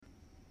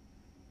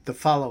The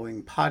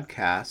following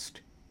podcast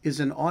is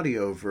an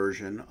audio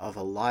version of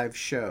a live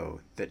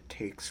show that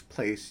takes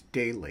place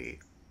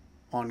daily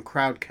on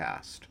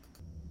Crowdcast.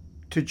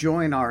 To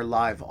join our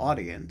live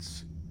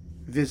audience,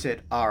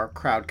 visit our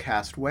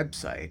Crowdcast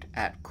website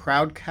at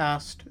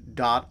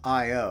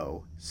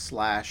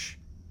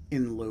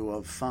crowdcast.io/in lieu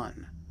of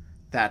fun.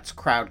 That's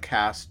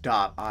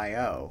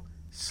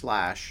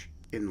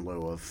crowdcast.io/in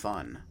lieu of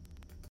fun.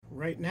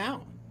 Right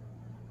now.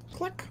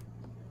 Click.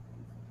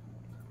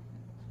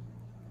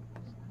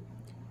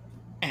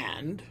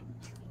 And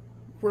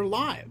we're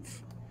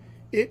live.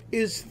 It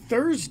is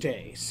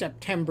Thursday,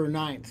 September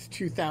 9th,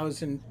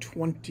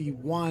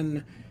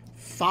 2021,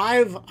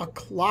 5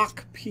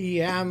 o'clock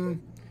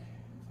p.m.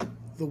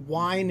 The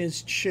wine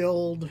is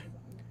chilled.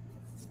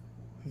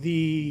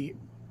 The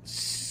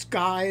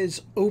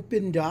skies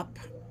opened up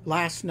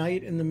last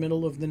night in the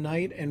middle of the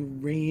night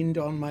and rained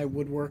on my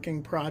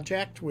woodworking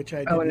project, which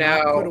I did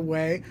not put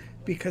away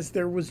because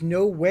there was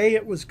no way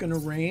it was going to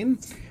rain.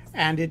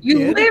 And it did.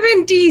 You live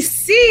in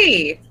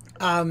DC.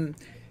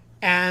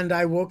 And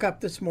I woke up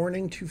this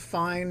morning to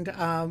find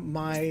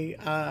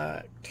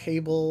my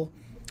table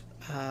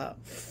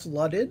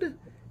flooded.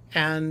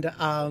 And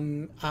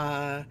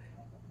the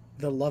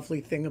lovely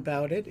thing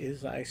about it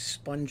is I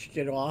sponged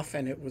it off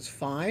and it was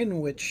fine,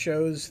 which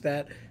shows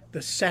that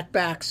the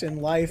setbacks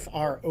in life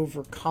are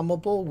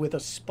overcomable with a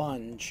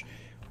sponge.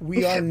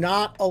 We are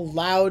not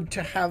allowed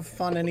to have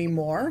fun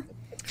anymore.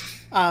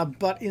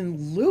 But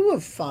in lieu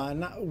of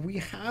fun, we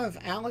have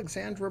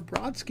Alexandra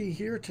Brodsky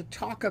here to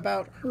talk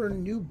about her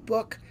new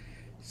book,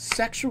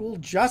 Sexual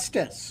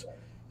Justice.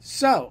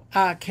 So,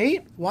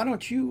 Kate, why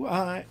don't you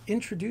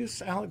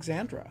introduce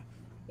Alexandra?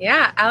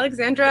 Yeah,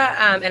 Alexandra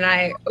and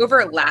I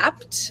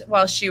overlapped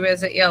while she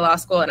was at Yale Law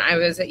School and I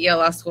was at Yale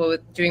Law School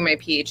doing my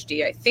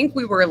PhD. I think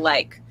we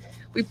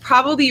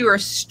probably were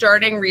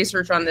starting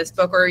research on this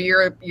book or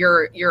your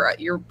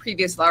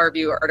previous law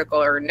review article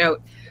or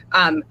note.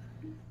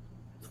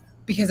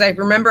 Because I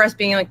remember us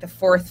being in the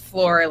fourth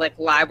floor,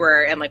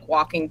 library and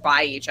walking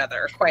by each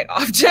other quite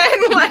often,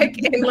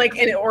 in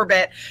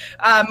orbit,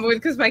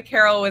 because my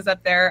Carol was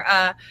up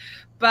there.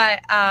 But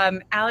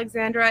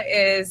Alexandra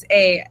is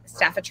a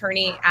staff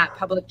attorney at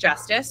Public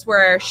Justice,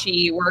 where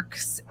she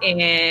works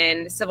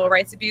in civil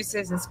rights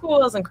abuses in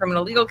schools and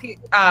criminal legal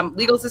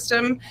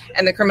system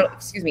and the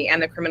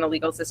criminal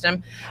legal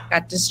system.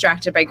 Got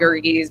distracted by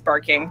Gurgi's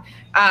barking,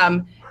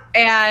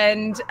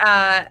 and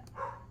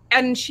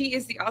she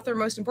is the author,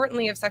 most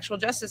importantly, of Sexual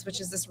Justice, which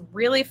is this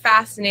really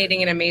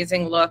fascinating and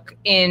amazing look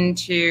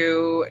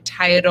into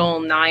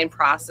Title IX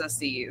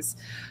processes.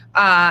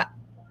 I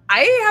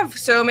have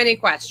so many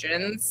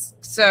questions.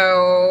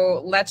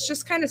 So let's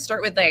just kind of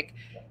start with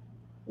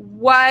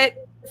what,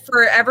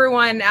 for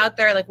everyone out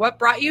there, what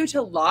brought you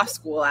to law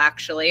school,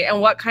 actually, and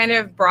what kind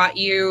of brought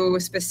you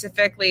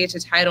specifically to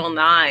Title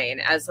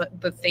IX as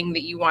the thing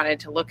that you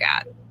wanted to look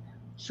at?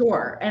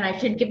 Sure. And I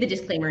should give the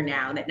disclaimer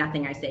now that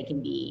nothing I say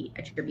can be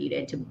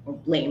attributed to or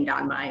blamed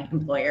on my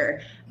employer.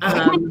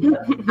 I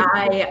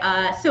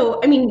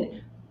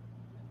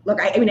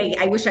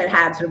wish I'd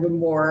had sort of a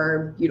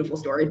more beautiful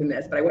story than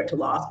this, but I went to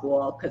law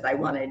school because I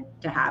wanted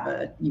to have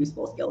a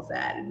useful skill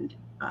set and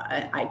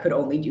I could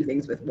only do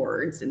things with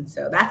words. And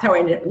so that's how I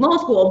ended up in law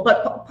school.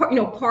 But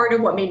part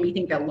of what made me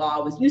think that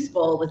law was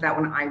useful was that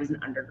when I was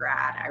an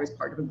undergrad, I was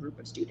part of a group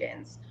of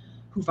students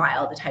who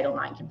filed a Title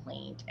IX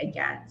complaint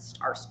against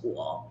our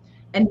school.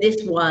 And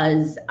this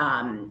was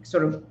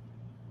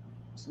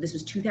this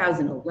was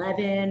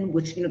 2011,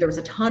 which, there was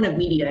a ton of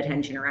media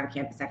attention around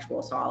campus sexual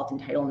assault and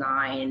Title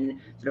IX,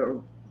 sort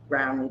of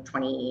around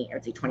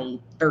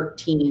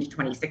 2013 to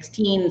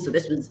 2016. So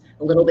this was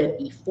a little bit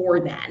before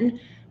then.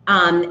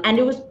 And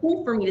it was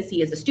cool for me to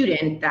see as a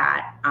student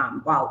that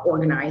while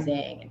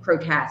organizing and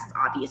protests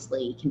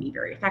obviously can be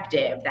very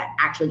effective, that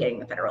actually getting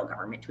the federal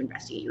government to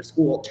investigate your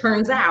school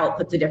turns out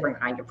puts a different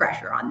kind of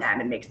pressure on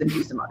them and makes them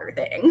do some other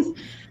things.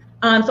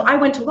 So I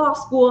went to law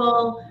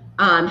school,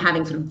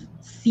 having sort of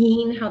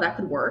seen how that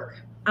could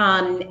work.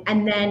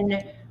 And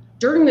then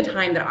during the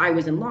time that I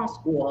was in law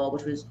school,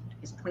 which was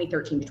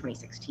 2013 to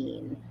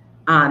 2016,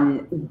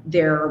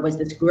 there was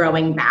this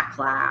growing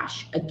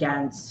backlash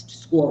against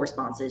school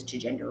responses to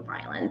gender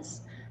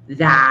violence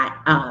that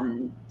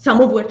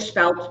some of which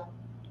felt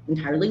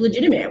entirely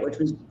legitimate, which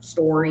was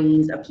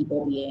stories of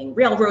people being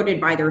railroaded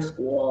by their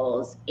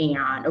schools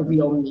and a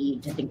real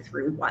need to think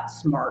through what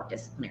smart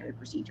disciplinary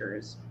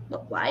procedures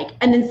look like.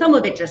 And then some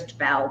of it just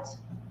felt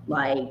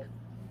like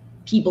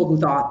people who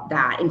thought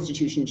that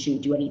institutions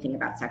shouldn't do anything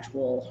about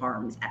sexual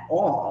harms at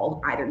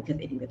all, either because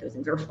they think that those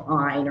things are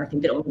fine or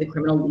think that only the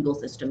criminal legal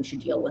system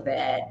should deal with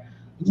it,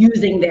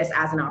 using this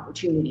as an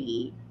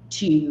opportunity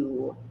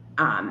to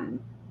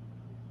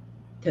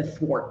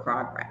thwart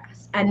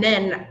progress. And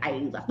then I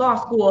left law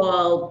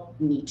school,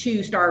 Me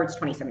Too starts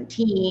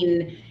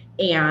 2017,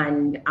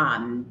 and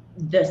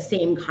the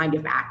same kind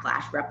of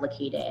backlash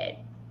replicated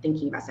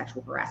thinking about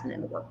sexual harassment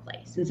in the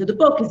workplace. And so the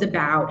book is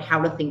about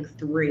how to think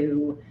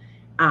through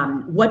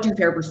what do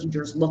fair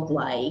procedures look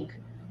like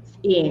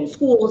in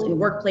schools, in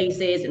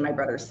workplaces, in my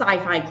brother's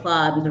sci-fi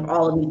club, and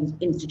all of these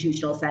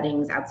institutional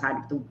settings outside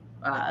of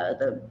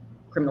the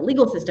criminal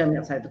legal system and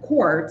outside of the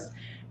courts.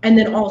 And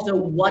then also,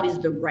 what is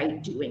the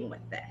right doing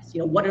with this?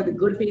 What are the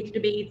good faith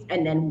debates,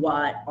 and then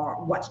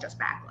what's just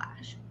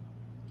backlash?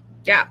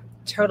 Yeah,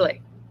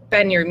 totally.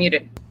 Ben, you're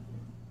muted.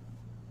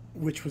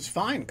 Which was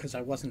fine because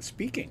I wasn't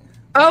speaking.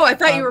 Oh, I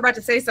thought you were about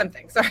to say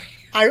something. Sorry.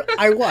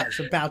 I was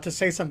about to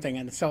say something,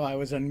 and so I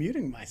was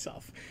unmuting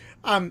myself.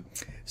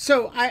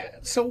 So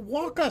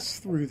walk us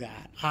through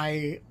that.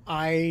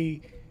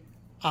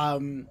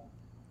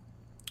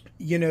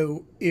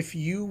 If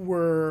you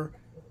were,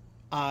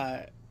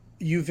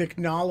 you've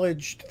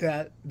acknowledged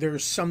that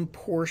there's some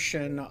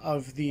portion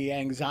of the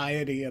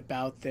anxiety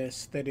about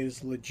this that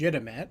is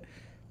legitimate.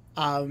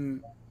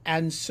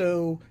 And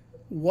so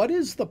what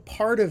is the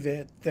part of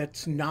it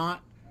that's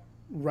not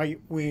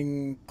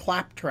right-wing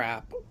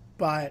claptrap,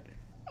 but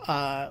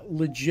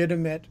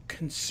legitimate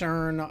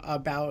concern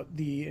about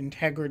the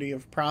integrity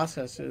of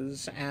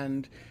processes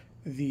and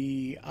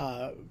the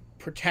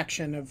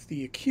protection of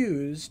the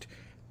accused,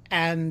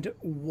 and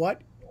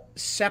what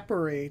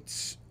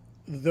separates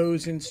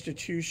those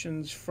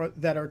institutions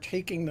that are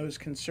taking those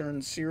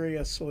concerns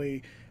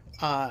seriously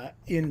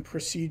in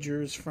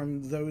procedures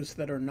from those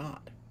that are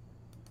not?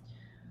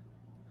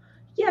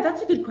 Yeah,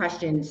 that's a good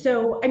question.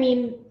 So, I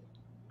mean,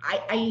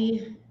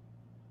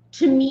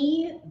 to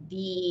me,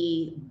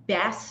 the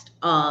best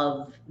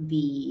of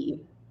the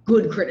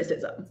good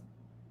criticism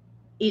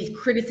is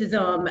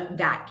criticism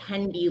that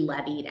can be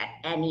levied at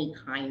any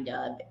kind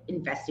of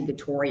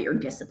investigatory or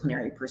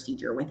disciplinary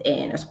procedure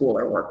within a school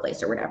or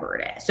workplace or whatever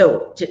it is.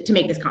 So to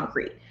make this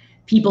concrete,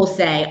 people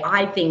say,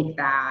 I think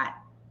that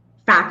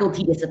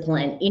faculty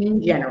discipline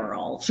in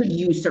general should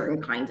use certain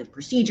kinds of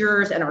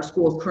procedures, and our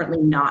school is currently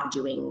not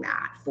doing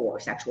that for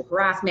sexual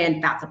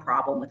harassment. That's a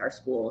problem with our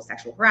school's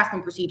sexual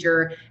harassment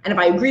procedure. And if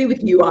I agree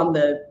with you on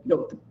the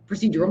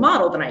procedural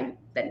model,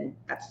 then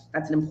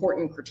that's an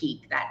important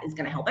critique that is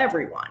going to help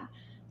everyone.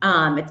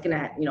 It's going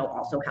to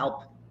also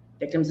help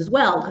victims as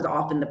well, because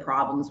often the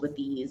problems with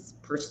these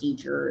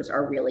procedures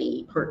are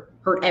really hurt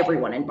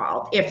everyone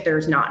involved if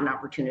there's not an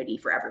opportunity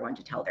for everyone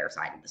to tell their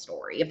side of the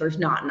story, if there's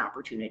not an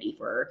opportunity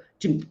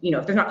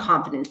if there's not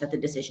confidence that the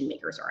decision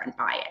makers are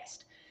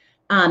unbiased.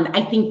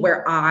 I think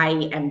where I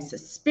am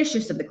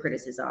suspicious of the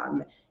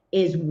criticism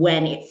is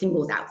when it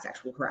singles out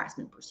sexual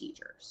harassment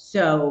procedures.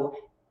 So,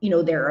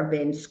 there have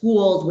been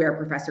schools where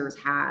professors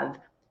have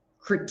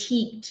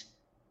critiqued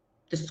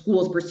the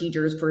school's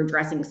procedures for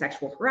addressing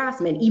sexual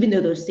harassment, even though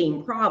those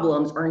same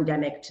problems are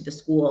endemic to the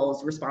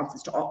school's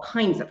responses to all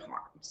kinds of harm.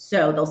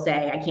 So they'll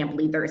say, I can't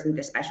believe there isn't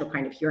this special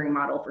kind of hearing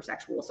model for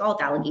sexual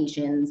assault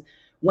allegations,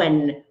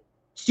 when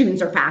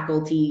students or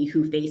faculty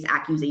who face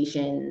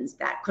accusations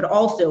that could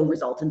also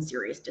result in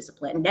serious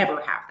discipline never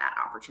have that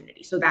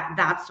opportunity. So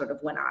that's sort of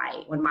when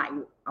my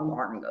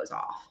alarm goes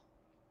off.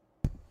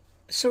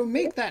 So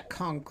make that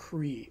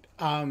concrete.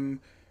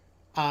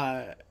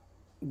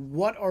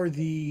 What are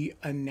the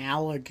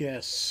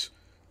analogous,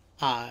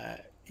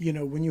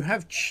 when you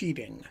have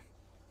cheating,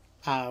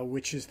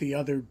 which is the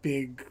other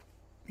big,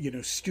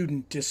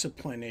 student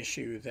discipline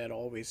issue that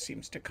always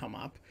seems to come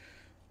up,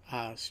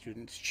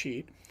 students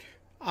cheat,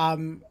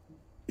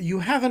 you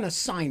have an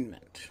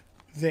assignment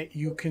that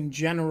you can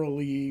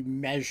generally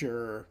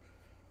measure.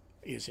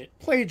 Is it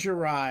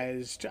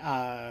plagiarized?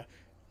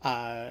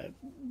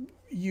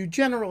 You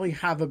generally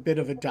have a bit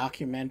of a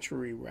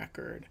documentary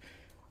record.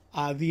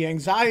 The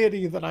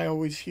anxiety that I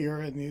always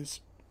hear in these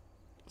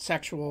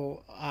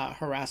sexual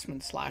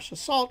harassment /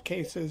 assault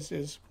cases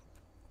is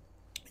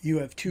you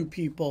have two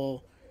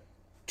people,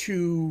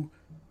 two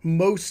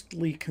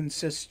mostly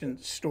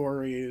consistent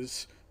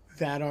stories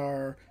that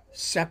are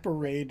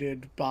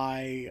separated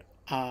by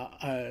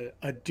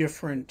a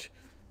different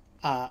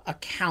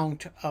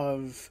account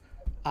of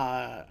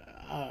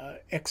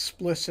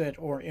explicit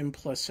or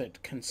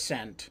implicit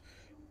consent,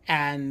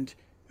 and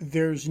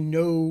there's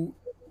no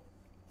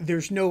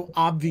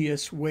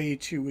obvious way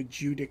to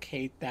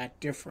adjudicate that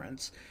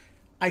difference.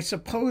 I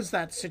suppose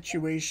that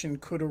situation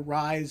could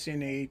arise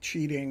in a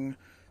cheating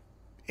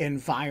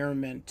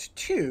environment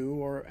too,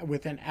 or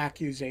with an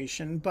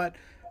accusation, but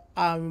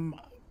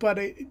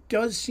it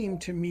does seem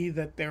to me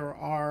that there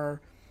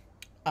are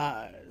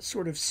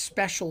sort of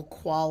special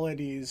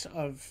qualities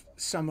of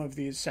some of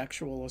these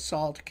sexual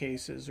assault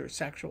cases or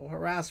sexual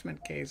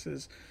harassment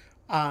cases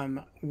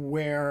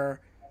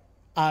where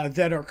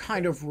that are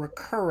kind of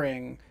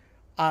recurring.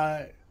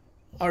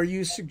 Are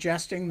you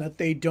suggesting that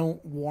they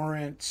don't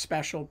warrant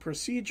special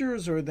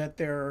procedures, or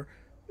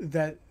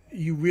that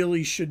you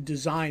really should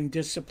design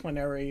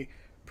disciplinary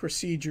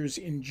procedures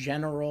in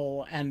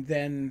general and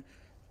then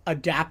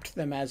adapt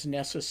them as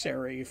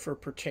necessary for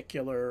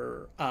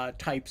particular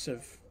types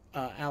of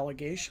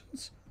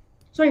allegations?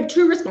 So I have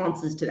two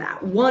responses to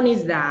that. One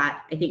is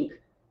that I think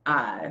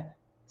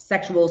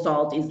sexual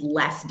assault is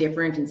less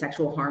different and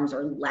sexual harms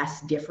are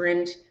less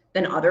different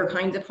than other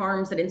kinds of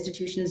harms that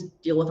institutions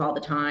deal with all the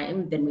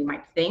time than we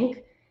might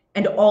think.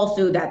 and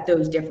also that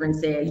those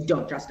differences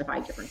don't justify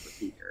different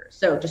procedures.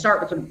 So to start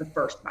with sort of the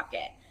first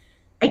bucket,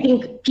 I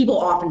think people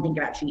often think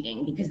about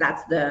cheating because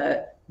that's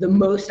the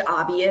most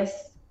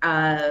obvious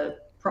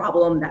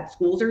problem that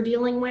schools are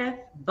dealing with,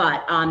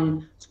 but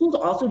schools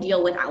also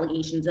deal with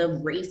allegations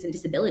of race and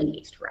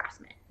disability-based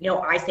harassment.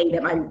 I say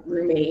that my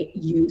roommate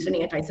used an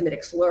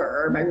anti-Semitic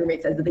slur, my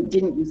roommate says that they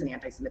didn't use an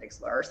anti-Semitic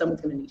slur.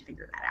 Someone's going to need to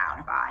figure that out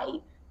if I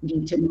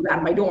need to move out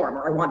of my dorm,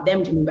 or I want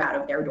them to move out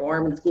of their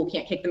dorm, and the school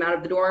can't kick them out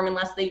of the dorm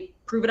unless they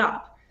prove it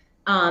up.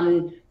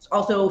 It's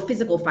also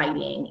physical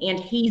fighting and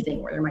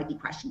hazing, where there might be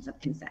questions of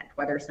consent,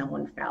 whether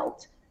someone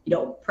felt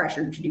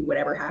pressured to do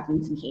whatever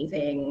happens in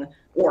hazing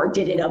or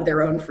did it of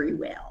their own free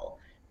will.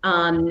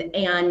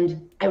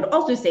 And I would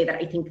also say that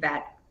I think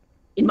that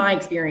in my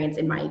experience,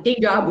 in my day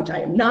job, which I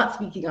am not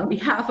speaking on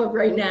behalf of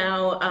right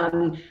now,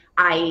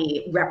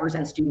 I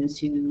represent students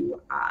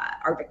who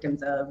are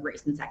victims of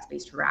race and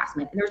sex-based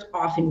harassment. And there's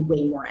often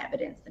way more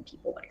evidence than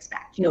people would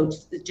expect.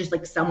 Just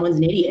like someone's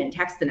an idiot and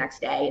texts the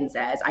next day and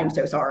says, I'm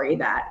so sorry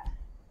that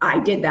I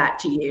did that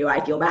to you.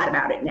 I feel bad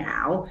about it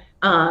now.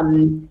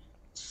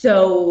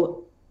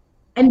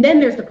 And then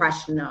there's the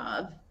question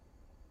of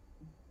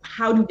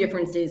how do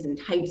differences in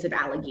types of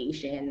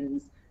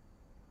allegations,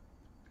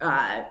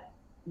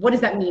 what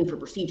does that mean for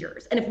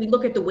procedures? And if we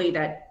look at the way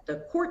that the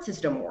court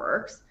system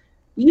works,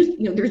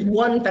 there's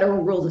one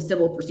federal rules of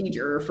civil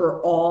procedure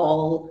for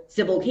all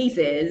civil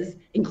cases,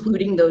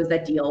 including those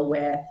that deal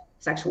with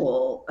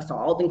sexual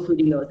assault,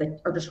 including those that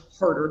are just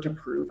harder to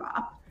prove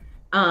up,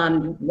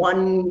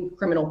 one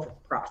criminal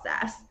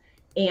process.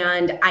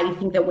 And I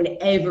think that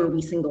whenever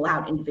we single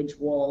out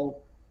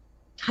individual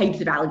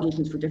types of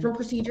allegations for different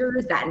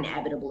procedures, that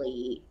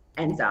inevitably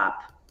ends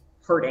up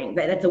hurting.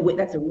 That's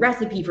a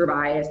recipe for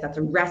bias. That's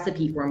a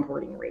recipe for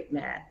importing rape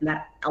myth, and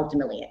that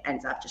ultimately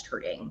ends up just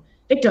hurting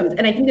victims.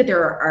 And I think that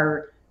there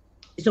are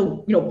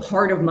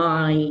part of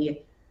my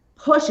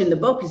push in the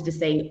book is to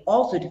say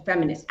also to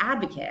feminist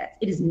advocates,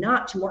 it is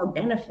not to our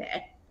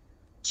benefit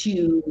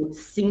to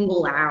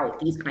single out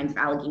these kinds of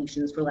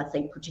allegations for, let's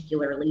say,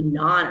 particularly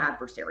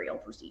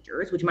non-adversarial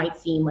procedures, which might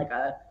seem like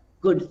a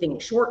good thing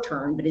short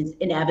term, but is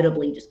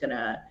inevitably just going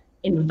to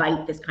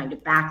invite this kind of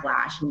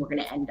backlash, and we're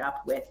going to end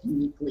up with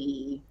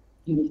uniquely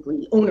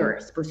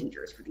onerous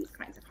procedures for these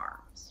kinds of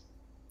harms.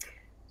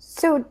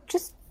 So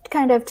just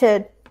kind of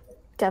to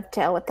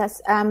dovetail with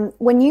this,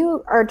 when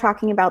you are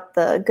talking about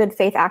the good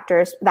faith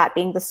actors, that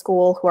being the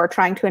school who are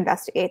trying to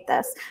investigate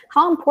this,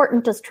 how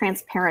important does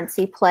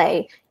transparency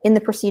play in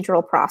the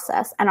procedural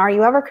process? And are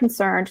you ever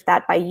concerned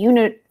that by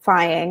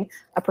unifying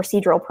a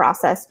procedural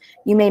process,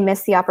 you may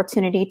miss the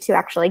opportunity to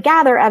actually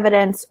gather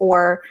evidence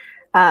or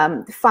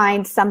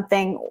find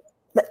something?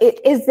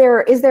 Is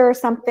there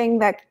something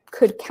that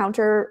could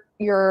counter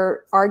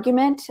your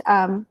argument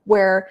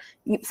where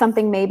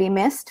something may be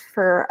missed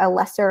for a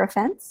lesser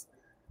offense?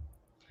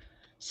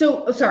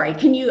 So sorry,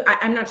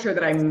 I'm not sure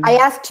that I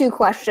asked two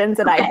questions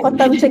and I put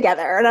them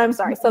together, and I'm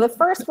sorry. So the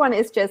first one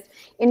is just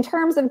in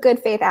terms of good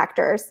faith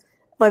actors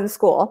for the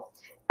school,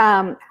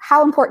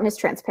 how important is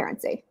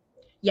transparency?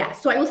 Yeah,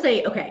 so I will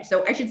say,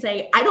 so I should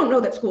say, I don't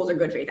know that schools are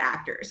good faith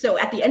actors. So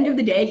at the end of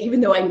the day,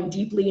 even though I'm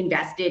deeply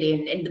invested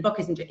in the book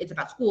it's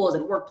about schools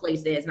and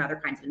workplaces and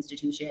other kinds of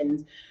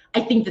institutions,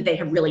 I think that they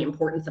have really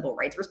important civil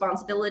rights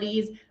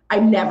responsibilities. I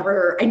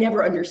never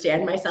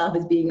understand myself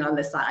as being on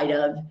the side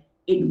of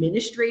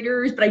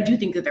administrators, but I do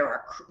think that there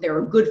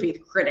are good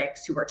faith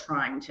critics who are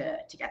trying to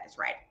get this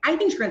right. I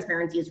think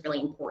transparency is really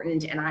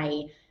important, and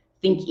I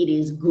think it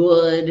is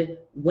good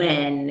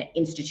when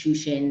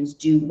institutions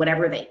do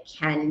whatever they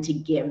can to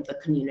give the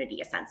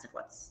community a sense of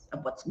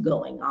what's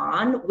going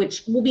on,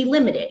 which will be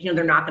limited.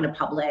 They're not going to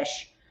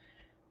publish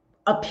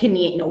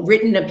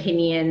written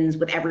opinions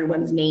with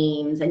everyone's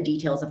names and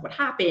details of what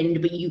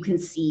happened, but you can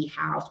see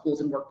how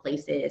schools and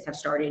workplaces have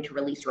started to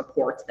release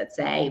reports that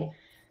say,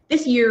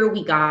 this year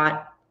we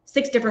got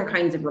 6 different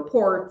kinds of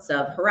reports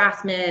of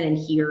harassment, and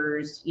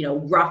here's,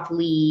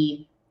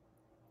 roughly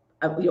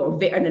an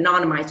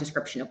anonymized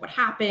description of what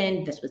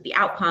happened. This was the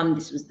outcome.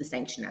 This was the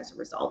sanction as a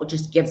result, which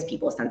just gives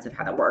people a sense of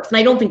how that works. And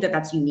I don't think that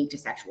that's unique to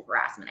sexual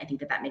harassment. I think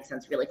that makes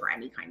sense really for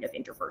any kind of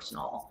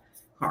interpersonal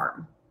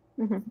harm.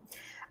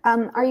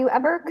 Mm-hmm. Are you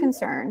ever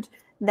concerned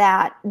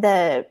that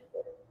the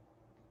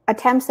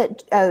attempts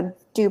at a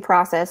due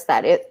process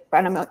and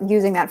I'm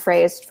using that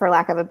phrase for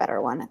lack of a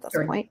better one at this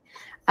point,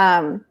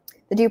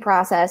 the due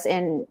process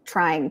in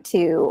trying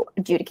to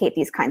adjudicate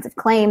these kinds of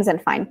claims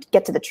and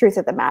get to the truth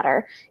of the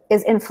matter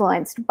is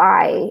influenced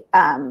by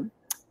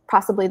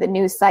possibly the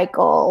news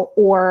cycle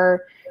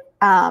or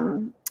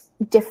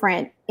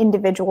different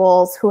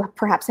individuals who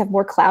perhaps have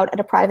more clout at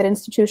a private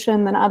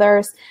institution than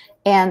others?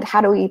 And how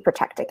do we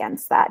protect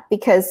against that?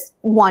 Because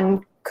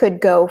one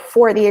could go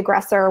for the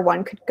aggressor,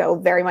 one could go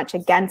very much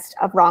against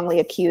a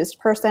wrongly accused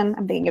person.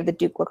 I'm thinking of the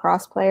Duke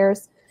lacrosse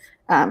players,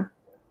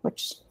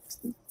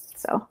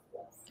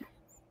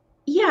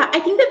 Yeah, I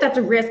think that that's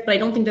a risk, but I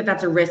don't think that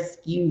that's a risk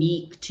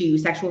unique to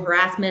sexual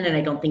harassment, and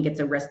I don't think it's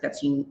a risk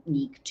that's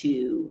unique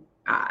to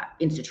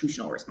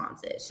institutional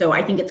responses. So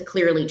I think it's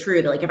clearly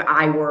true that like if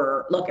I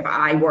were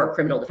a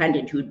criminal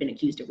defendant who had been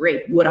accused of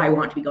rape, would I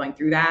want to be going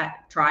through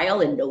that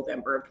trial in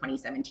November of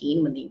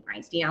 2017 when the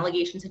Weinstein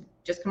allegations had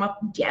just come up?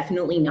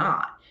 Definitely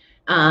not.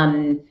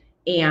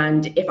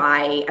 And if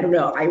I don't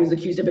know, if I was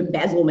accused of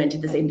embezzlement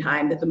at the same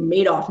time that the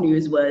Madoff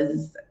news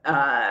was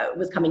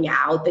coming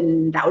out,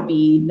 then that would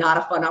be not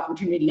a fun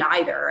opportunity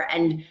either.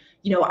 And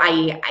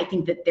I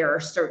think that there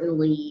are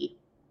certainly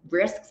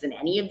risks in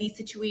any of these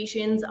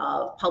situations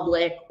of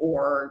public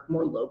or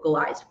more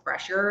localized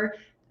pressure.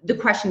 The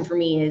question for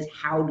me is,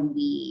 how do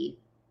we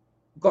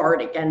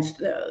guard against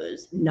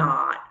those?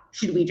 Not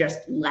should we just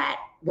let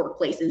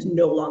workplaces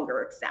no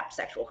longer accept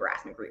sexual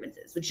harassment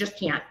grievances, which just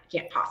can't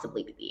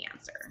possibly be the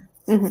answer.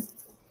 Mm-hmm.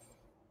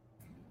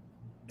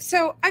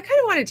 So I kind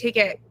of want to take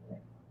it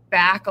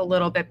back a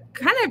little bit,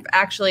 kind of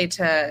actually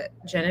to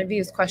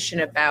Genevieve's question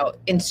about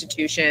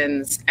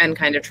institutions and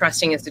kind of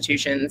trusting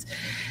institutions.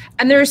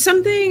 And there's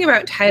something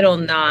about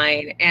Title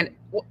IX, and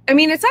I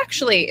mean, it's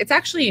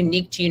actually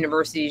unique to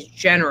universities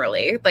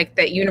generally, like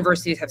that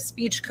universities have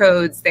speech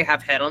codes, they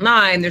have Title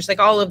IX, there's like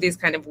all of these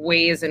kind of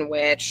ways in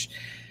which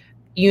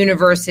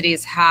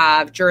universities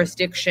have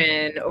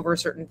jurisdiction over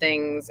certain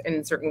things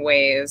in certain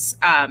ways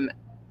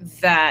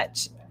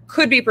that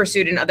could be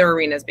pursued in other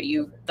arenas,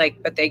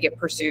 but they get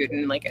pursued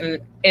in like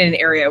in an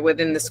area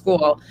within the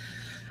school.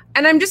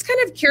 And I'm just kind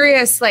of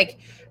curious, like,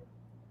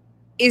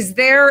 is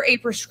there a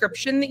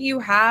prescription that you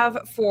have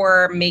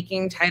for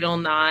making Title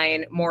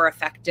IX more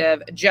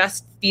effective,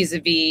 just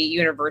vis-a-vis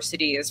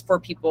universities for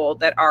people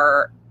that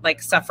are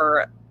like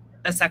suffer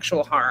a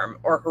sexual harm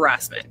or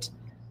harassment?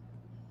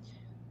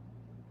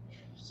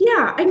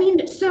 Yeah, I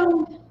mean,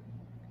 so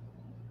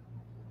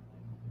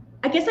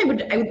I guess I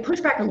would push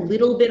back a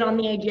little bit on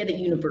the idea that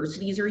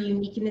universities are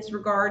unique in this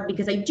regard,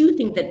 because I do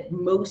think that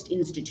most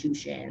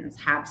institutions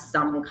have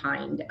some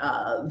kind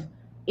of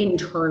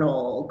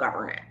internal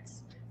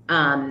governance.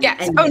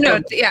 Yes.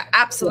 Yeah,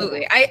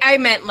 absolutely. Yeah. I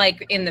meant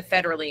like in the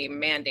federally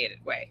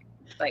mandated way.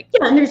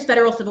 And there's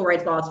federal civil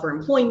rights laws for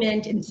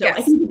employment. And so yes.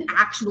 I think that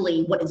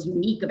actually what is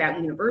unique about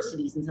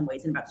universities in some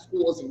ways and about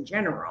schools in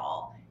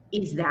general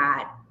is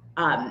that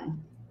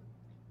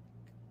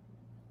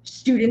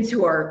students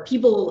who are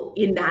people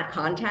in that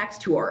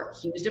context who are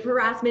accused of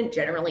harassment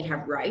generally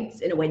have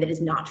rights in a way that is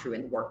not true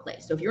in the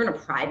workplace. So if you're in a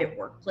private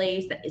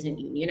workplace that isn't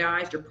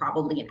unionized, you're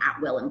probably an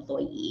at-will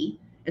employee.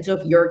 And so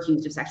if you're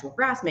accused of sexual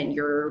harassment,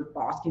 your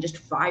boss can just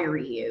fire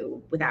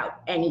you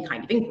without any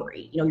kind of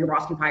inquiry. Your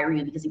boss can fire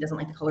you because he doesn't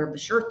like the color of the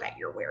shirt that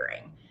you're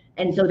wearing.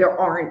 And so there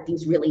aren't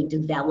these really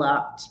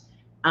developed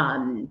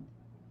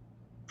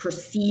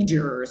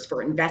procedures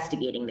for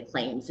investigating the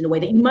claims in a way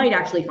that you might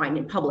actually find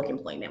in public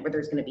employment, where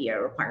there's going to be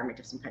a requirement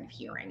of some kind of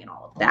hearing and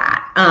all of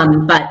that.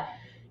 But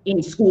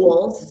in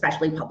schools,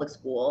 especially public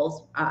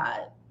schools,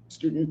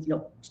 students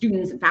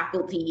and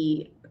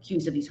faculty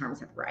accused of these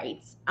harms have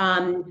rights.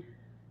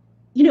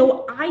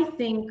 I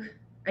think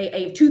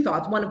I have two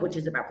thoughts, one of which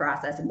is about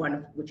process and one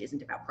of which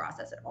isn't about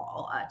process at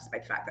all,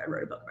 despite the fact that I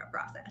wrote a book about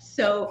process.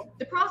 So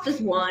the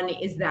process one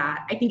is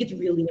that I think it's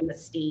really a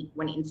mistake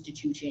when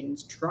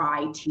institutions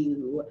try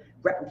to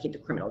replicate the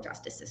criminal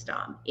justice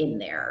system in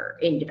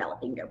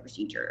developing their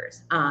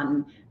procedures.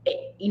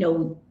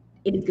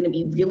 It is going to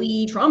be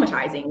really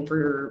traumatizing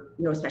for,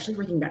 especially if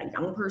we're thinking about a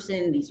young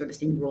person. These are the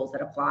same rules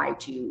that apply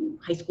to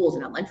high schools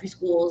and elementary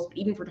schools. But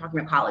even if we're talking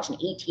about college, an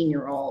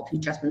 18-year-old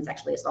who's just been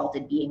sexually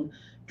assaulted being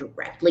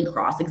directly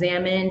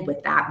cross-examined,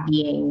 with that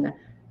being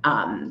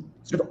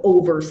sort of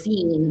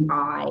overseen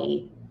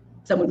by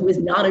someone who is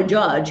not a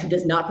judge, who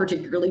does not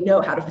particularly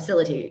know how to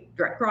facilitate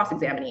direct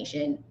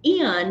cross-examination,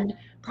 and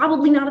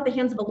probably not at the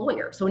hands of a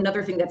lawyer. So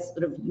another thing that's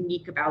sort of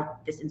unique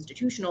about these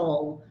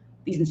institutional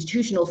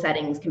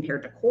settings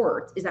compared to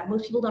courts is that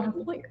most people don't have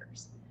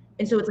lawyers.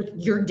 And so it's like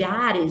your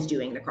dad is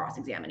doing the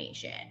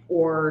cross-examination,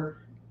 or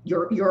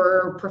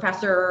your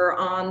professor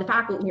on the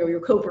faculty, your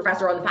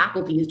co-professor on the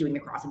faculty is doing the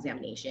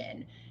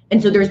cross-examination.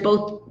 And so there's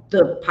both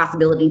the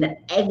possibility that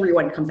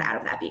everyone comes out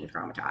of that being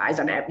traumatized,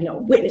 and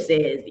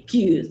witnesses, the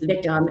accused, the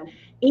victim,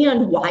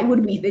 and why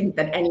would we think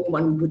that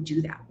anyone would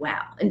do that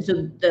well? And so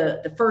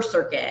the First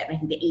Circuit, and I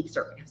think the Eighth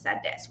Circuit have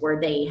said this, where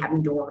they have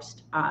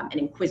endorsed an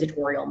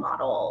inquisitorial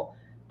model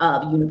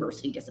of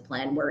university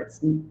discipline, where it's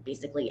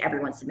basically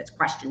everyone submits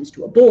questions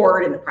to a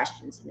board and the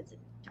question submits it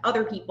to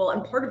other people.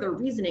 And part of their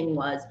reasoning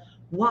was,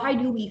 why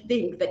do we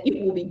think that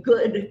it will be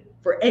good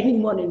for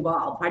anyone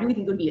involved? Why do we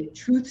think it would be a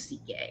truth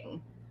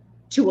seeking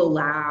to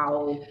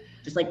allow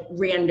just like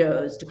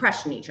randos to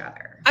question each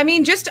other? I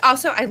mean, just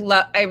also,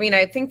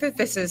 I think that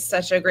this is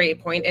such a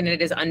great point, and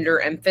it is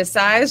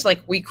underemphasized.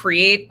 Like we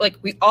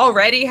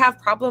already have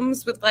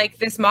problems with like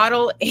this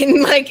model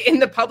in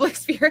the public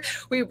sphere.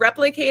 We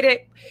replicate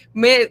it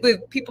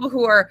with people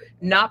who are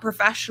not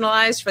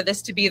professionalized for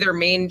this to be their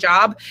main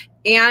job.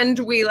 And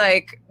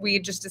we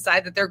just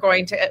decide that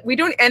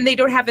they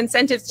don't have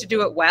incentives to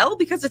do it well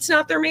because it's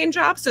not their main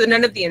job. So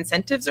none of the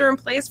incentives are in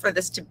place for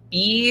this to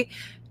be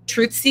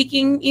truth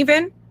seeking,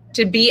 even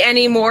to be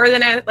any more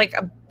than a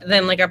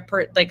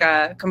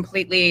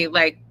completely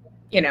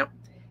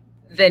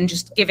than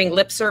just giving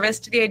lip service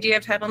to the idea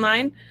of Title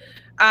IX.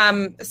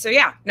 So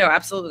yeah, no,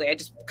 absolutely. I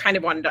just kind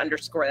of wanted to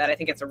underscore that. I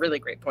think it's a really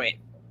great point.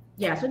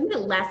 Yeah, so I think I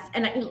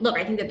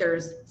think that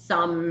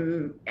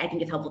I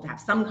think it's helpful to have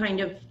some kind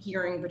of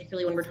hearing,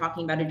 particularly when we're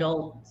talking about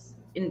adults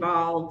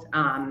involved.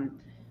 Yeah,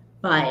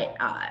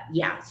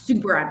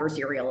 super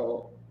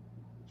adversarial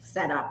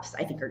setups,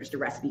 I think, are just a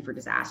recipe for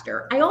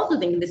disaster. I also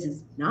think this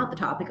is not the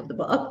topic of the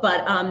book,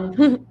 but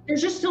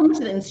there's just so much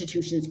that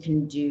institutions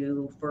can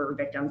do for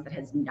victims that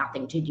has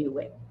nothing to do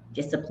with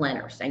discipline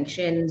or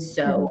sanctions.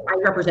 So I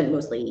represent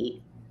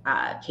mostly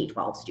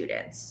K-12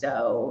 students,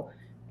 so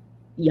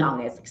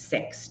young as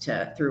 6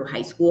 to through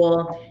high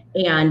school.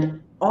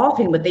 And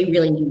often what they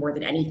really need more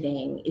than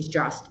anything is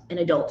just an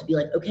adult to be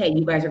like, okay,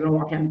 you guys are going to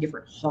walk down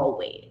different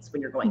hallways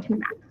when you're going to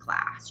math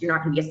class. You're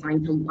not going to be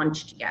assigned to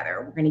lunch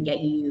together. We're going to get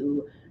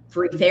you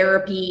free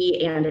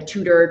therapy and a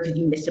tutor because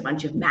you missed a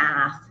bunch of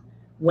math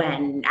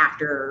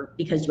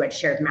because you had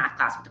shared math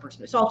class with the person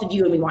who assaulted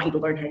you, and we want you to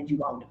learn how to do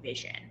long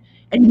division.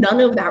 And none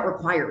of that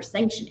requires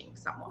sanctioning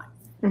someone.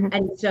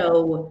 And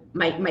so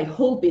my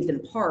hope is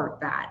in part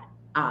that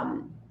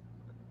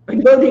by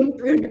devoting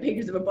 300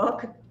 pages of a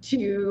book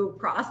to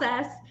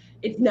process,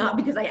 it's not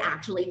because I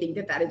actually think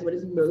that that is what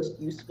is most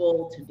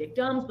useful to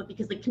victims, but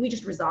because, like, can we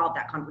just resolve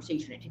that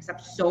conversation? It takes up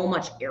so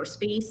much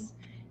airspace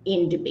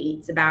in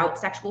debates about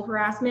sexual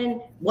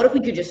harassment. What if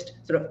we could just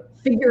sort of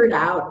figure it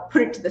out,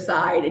 put it to the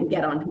side, and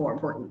get on to more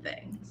important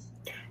things?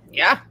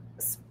 Yeah.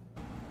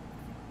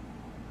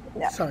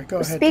 Sorry,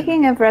 go ahead.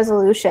 Speaking of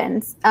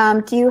resolutions,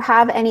 do you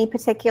have any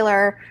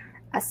particular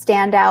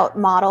standout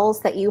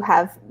models that you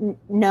have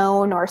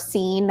known or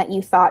seen that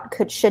you thought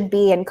should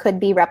be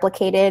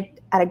replicated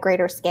at a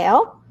greater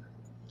scale?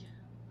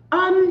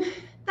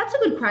 That's a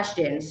good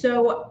question.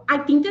 So I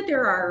think that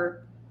there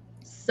are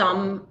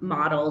some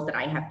models that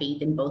I have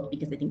faith in, both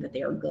because I think that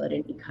they are good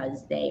and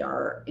because they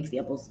are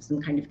examples of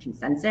some kind of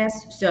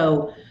consensus.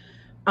 So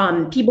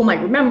people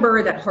might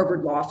remember that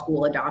Harvard Law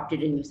School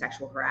adopted a new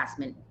sexual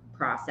harassment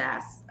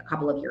process a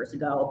couple of years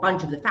ago. A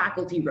bunch of the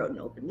faculty wrote an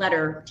open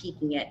letter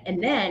critiquing it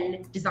and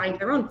then designed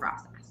their own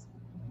process.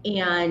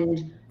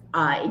 And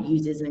it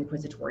uses an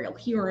inquisitorial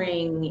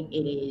hearing.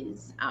 It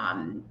is,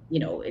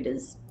 it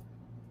is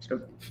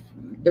sort of,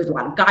 there's a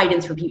lot of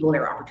guidance for people.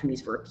 There are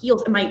opportunities for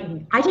appeals.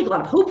 And I take a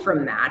lot of hope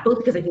from that, both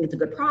because I think it's a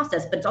good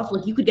process, but it's also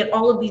like you could get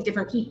all of these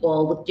different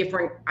people with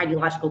different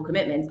ideological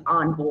commitments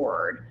on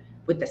board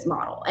with this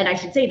model. And I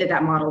should say that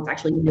that model is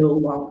actually no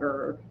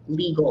longer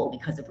legal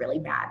because of really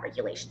bad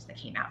regulations that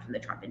came out from the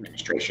Trump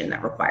administration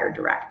that required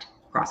direct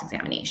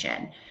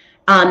cross-examination.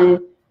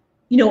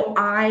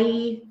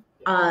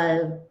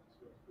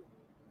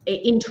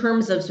 In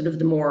terms of sort of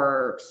the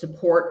more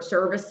support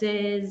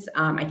services,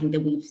 I think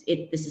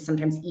that this is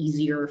sometimes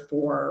easier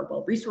for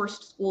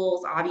well-resourced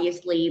schools,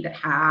 obviously,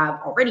 that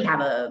already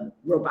have a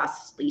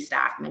robustly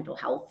staffed mental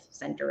health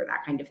center,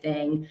 that kind of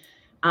thing.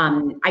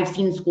 I've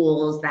seen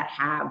schools that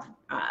have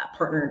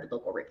partnered with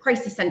local rape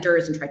crisis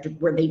centers and tried to,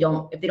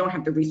 if they don't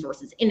have the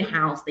resources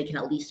in-house, they can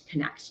at least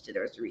connect to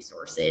those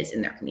resources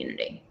in their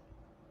community.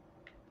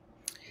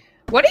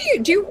 What do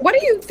you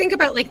think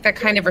about, like, the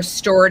kind of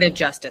restorative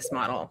justice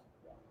model?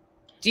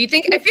 Do you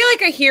think, I feel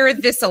like I hear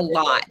this a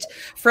lot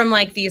from,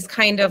 like, these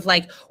kind of,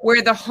 like,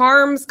 where the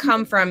harms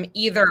come from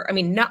either,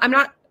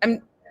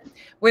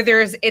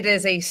 where it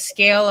is a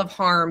scale of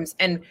harms,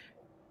 and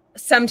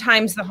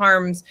sometimes the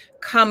harms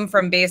come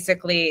from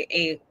basically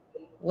a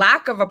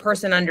lack of a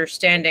person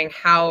understanding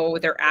how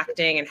they're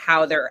acting and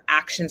how their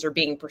actions are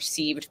being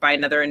perceived by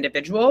another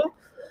individual,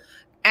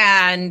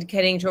 and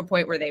getting to a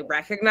point where they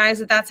recognize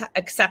that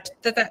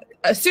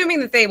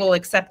assuming that they will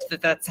accept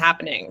that that's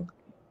happening,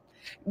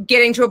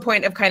 getting to a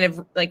point of kind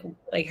of like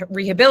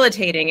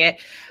rehabilitating it.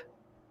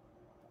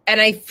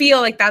 And I feel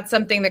like that's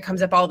something that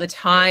comes up all the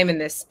time in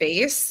this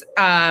space.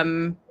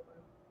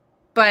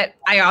 But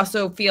I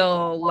also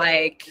feel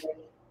like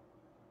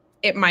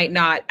it might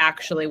not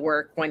actually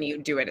work when you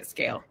do it at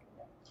scale.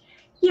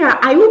 Yeah,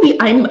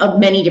 I'm of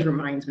many different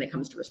minds when it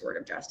comes to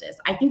restorative justice.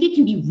 I think it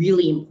can be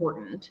really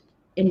important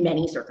in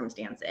many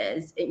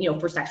circumstances,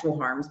 for sexual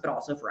harms, but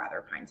also for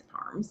other kinds of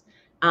harms.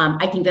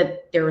 I think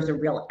that there is a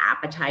real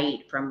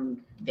appetite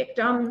from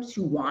victims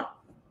who want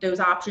those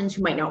options,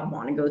 who might not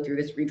want to go through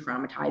this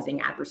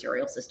re-traumatizing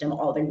adversarial system.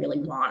 All they really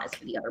want is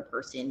for the other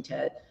person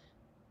to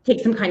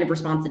take some kind of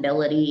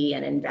responsibility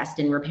and invest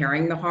in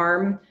repairing the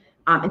harm.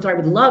 And so I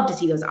would love to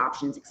see those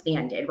options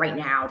expanded. Right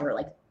now, there are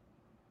like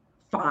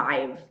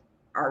 5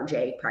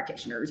 RJ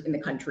practitioners in the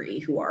country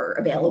who are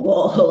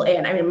available.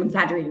 And I'm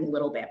exaggerating a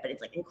little bit, but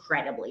it's like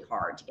incredibly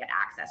hard to get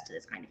access to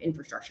this kind of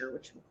infrastructure,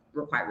 which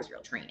requires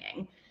real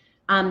training.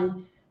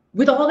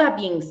 With all that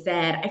being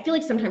said, I feel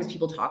like sometimes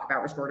people talk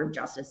about restorative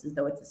justice as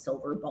though it's a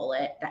silver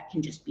bullet that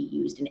can just be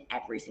used in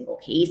every single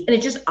case. And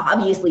it's just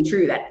obviously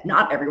true that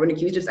not everyone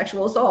accused of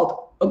sexual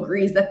assault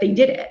agrees that they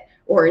did it,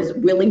 or is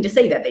willing to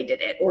say that they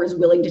did it, or is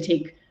willing to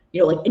take,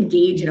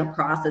 engage in a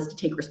process to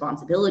take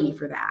responsibility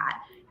for that.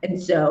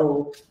 And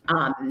so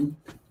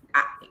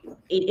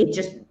it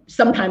just,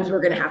 sometimes we're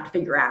going to have to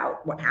figure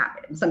out what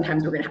happened.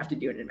 Sometimes we're going to have to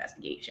do an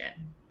investigation.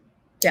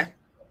 Yeah,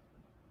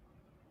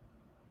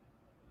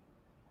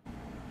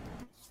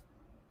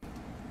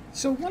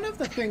 So one of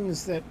the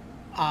things that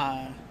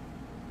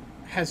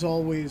has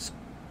always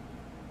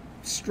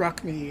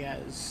struck me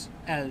as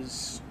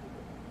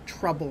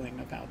troubling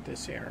about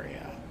this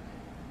area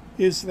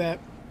is that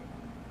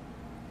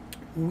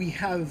we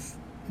have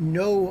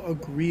no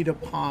agreed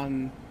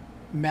upon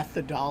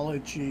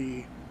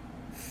methodology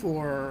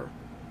for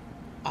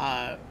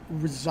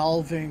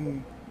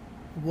resolving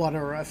what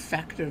are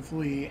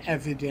effectively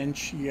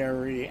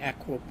evidentiary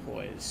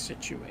equipoise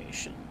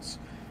situations.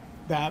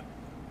 That,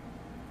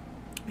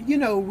 you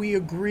know, we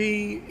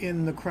agree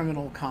in the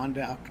criminal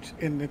context,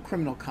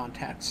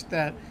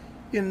 that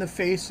in the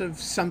face of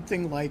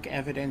something like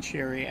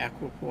evidentiary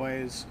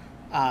equipoise,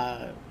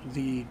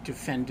 the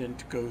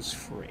defendant goes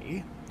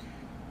free.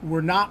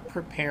 We're not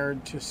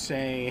prepared to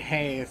say,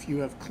 hey, if you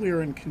have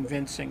clear and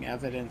convincing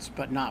evidence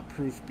but not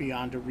proof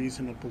beyond a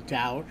reasonable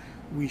doubt,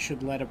 we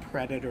should let a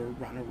predator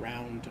run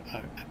around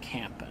a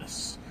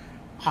campus.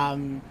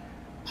 And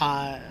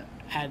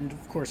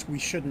of course, we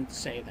shouldn't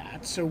say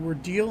that. So we're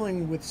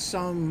dealing with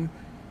something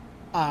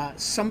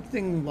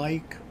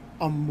like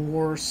a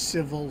more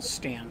civil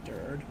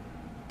standard.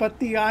 But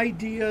the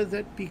idea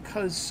that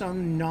because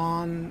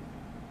but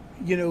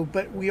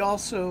we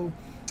also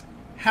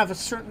have a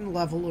certain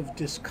level of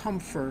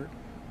discomfort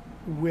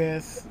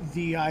with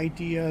the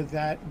idea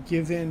that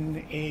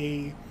given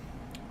a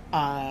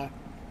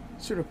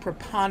sort of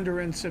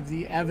preponderance of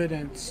the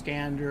evidence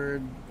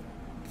standard,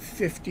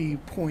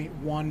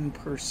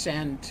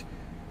 50.1%,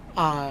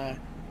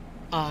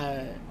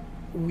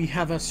 we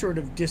have a sort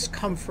of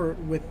discomfort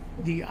with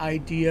the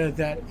idea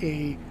that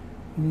a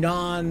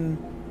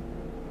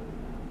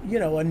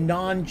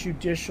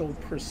non-judicial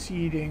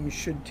proceeding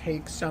should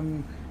take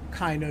some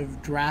kind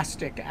of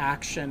drastic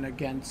action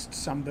against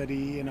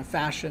somebody in a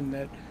fashion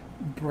that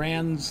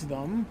brands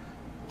them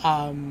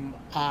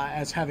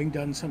as having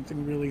done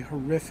something really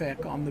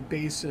horrific on the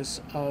basis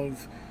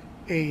of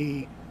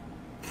a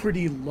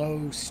pretty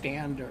low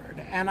standard.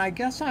 And I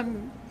guess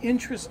I'm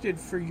interested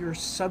for your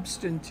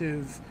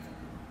substantive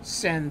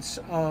sense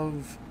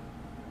of,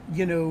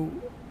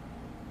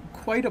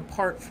 quite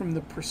apart from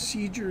the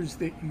procedures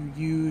that you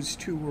use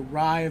to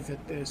arrive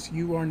at this,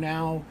 you are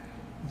now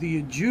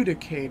the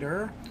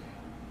adjudicator,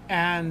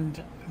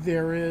 and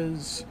there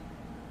is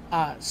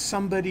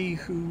somebody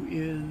who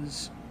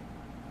is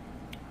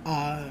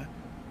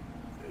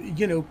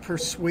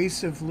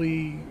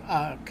persuasively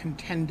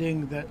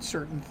contending that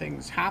certain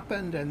things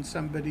happened, and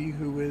somebody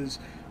who is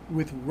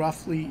with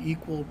roughly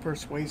equal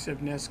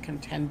persuasiveness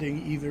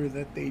contending either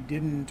that they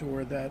didn't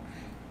or that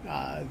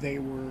they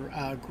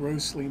were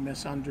grossly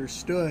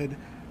misunderstood.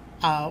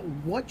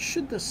 What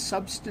should the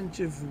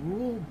substantive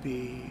rule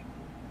be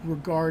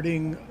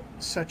regarding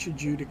such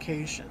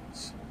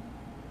adjudications?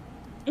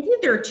 I think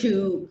there are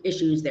two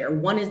issues there.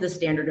 One is the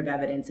standard of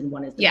evidence and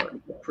one is the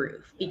burden of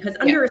proof. Because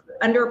under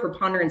a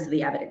preponderance of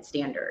the evidence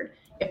standard,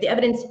 if the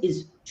evidence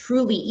is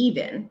truly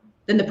even,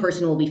 then the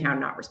person will be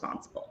found not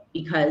responsible,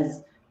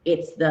 because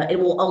it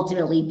will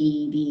ultimately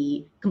be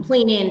the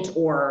complainant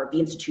or the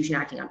institution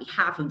acting on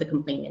behalf of the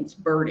complainant's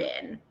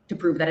burden to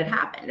prove that it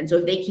happened. And so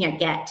if they can't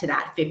get to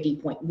that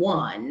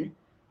 50.1,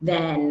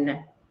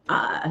 then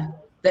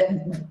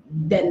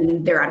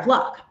they're out of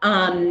luck.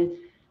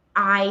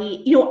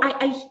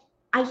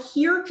 I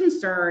hear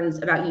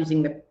concerns about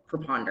using the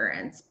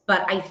preponderance,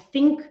 but I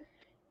think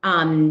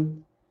I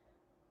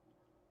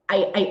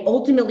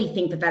ultimately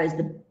think that is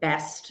the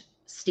best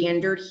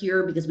standard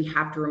here, because we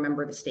have to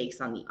remember the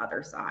stakes on the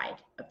other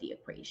side of the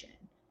equation.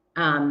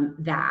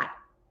 That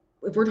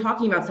if we're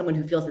talking about someone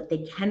who feels that they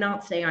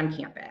cannot stay on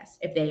campus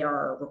if they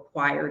are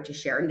required to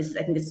share, and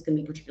I think this is going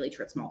to be particularly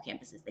true at small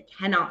campuses, they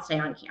cannot stay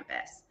on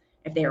campus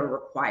if they are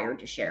required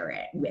to share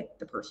it with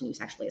the person who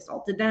sexually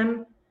assaulted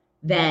them,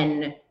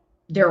 then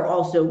there are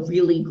also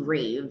really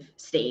grave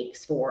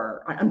stakes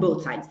on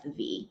both sides of the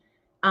V.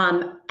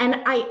 And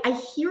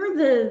I hear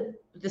the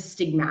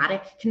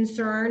stigmatic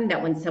concern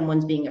that when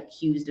someone's being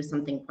accused of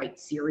something quite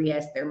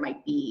serious, there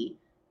might be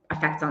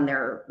effects on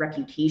their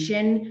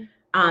reputation.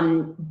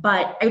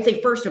 But I would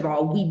say, first of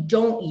all, we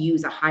don't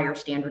use a higher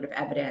standard of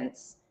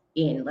evidence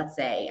in, let's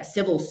say, a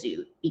civil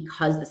suit,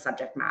 because the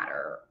subject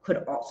matter could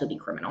also be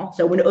criminal.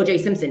 So when O.J.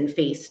 Simpson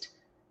faced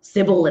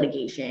civil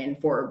litigation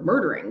for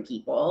murdering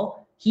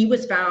people, he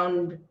was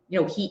found,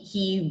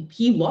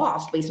 he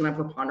lost based on a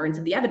preponderance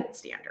of the evidence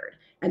standard.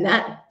 And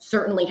that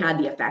certainly had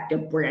the effect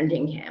of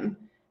branding him.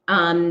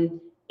 And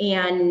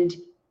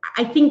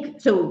I think,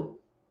 so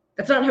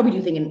that's not how we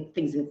do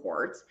things in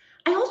courts.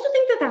 I also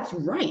think that that's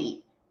right,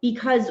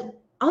 because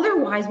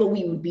otherwise what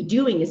we would be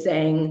doing is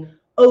saying,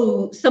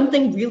 oh,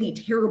 something really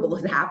terrible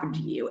has happened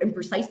to you. And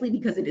precisely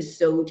because it is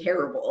so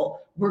terrible,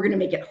 we're going to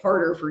make it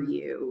harder for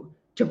you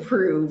to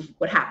prove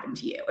what happened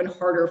to you and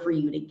harder for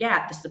you to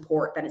get the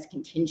support that is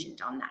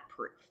contingent on that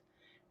proof.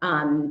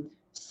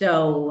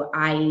 So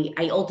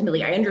I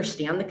ultimately, I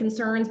understand the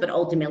concerns, but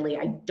ultimately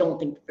I don't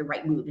think that the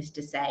right move is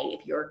to say,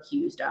 if you're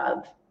accused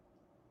of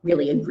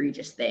really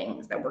egregious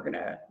things, that we're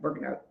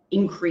gonna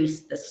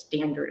increase the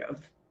standard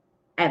of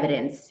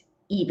evidence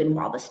even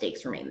while the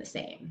stakes remain the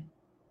same.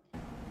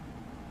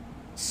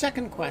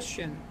 Second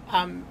question.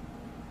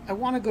 I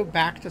want to go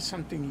back to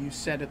something you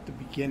said at the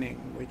beginning,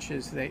 which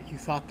is that you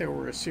thought there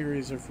were a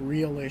series of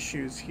real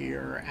issues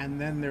here, and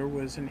then there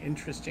was an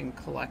interesting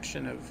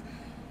collection of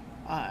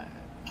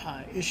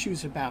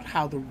issues about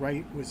how the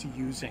right was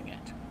using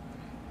it.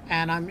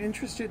 And I'm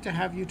interested to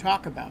have you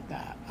talk about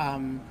that.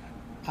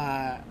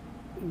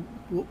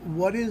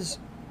 What is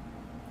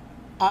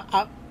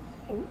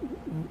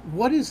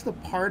what is the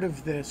part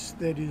of this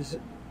that is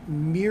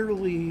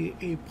merely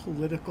a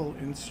political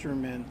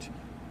instrument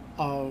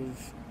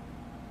of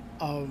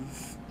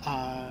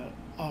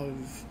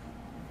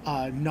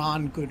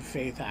non-good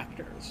faith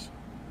actors?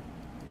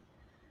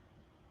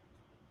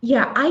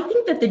 Yeah, I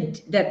think that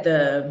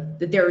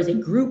there is a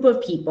group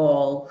of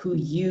people who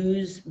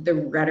use the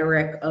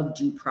rhetoric of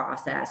due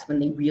process when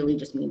they really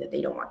just mean that they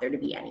don't want there to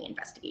be any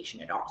investigation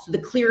at all. So the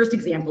clearest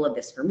example of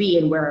this for me,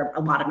 and where a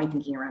lot of my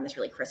thinking around this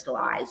really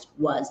crystallized,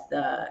 was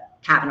the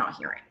Kavanaugh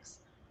hearings,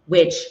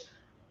 which,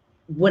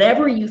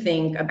 whatever you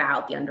think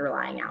about the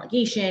underlying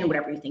allegation,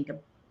 whatever you think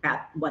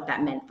about what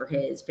that meant for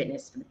his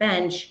fitness for the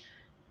bench,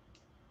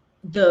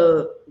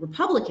 the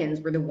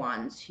Republicans were the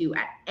ones who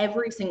at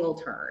every single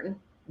turn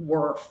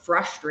were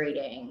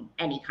frustrating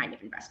any kind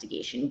of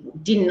investigation,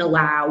 didn't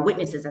allow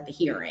witnesses at the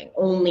hearing,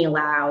 only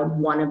allowed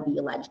one of the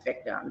alleged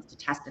victims to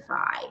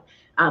testify.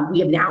 We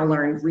have now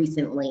learned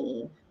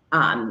recently,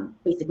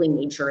 basically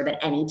made sure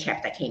that any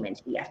tip that came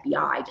into the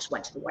FBI just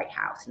went to the White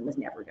House and was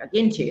never dug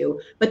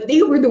into. But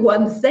they were the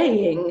ones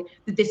saying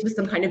that this was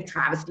some kind of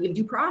travesty of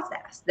due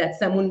process, that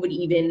someone would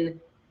even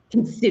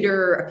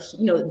consider,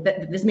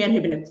 that this man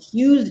had been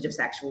accused of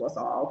sexual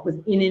assault was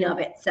in and of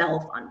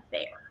itself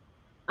unfair.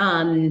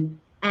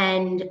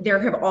 And there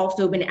have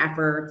also been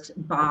efforts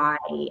by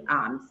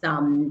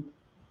some,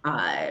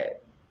 there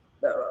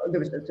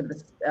was sort of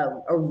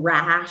a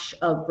rash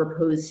of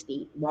proposed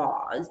state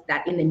laws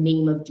that, in the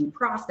name of due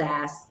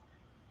process,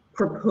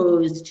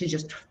 proposed to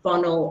just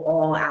funnel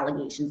all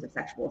allegations of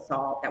sexual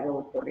assault that were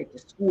reported to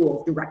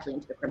schools directly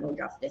into the criminal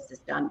justice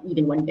system,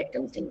 even when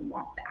victims didn't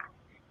want that.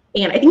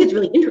 And I think it's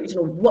really interesting.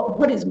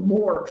 What is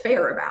more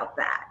fair about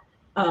that?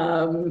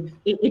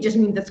 It just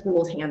means that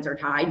schools' hands are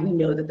tied. We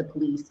know that the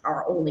police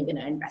are only going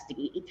to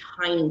investigate a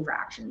tiny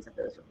fractions of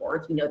those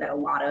reports. We know that a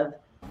lot of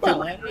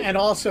and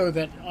also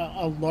that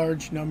a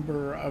large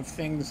number of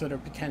things that are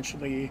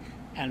potentially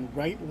and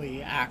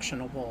rightly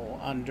actionable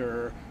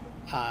under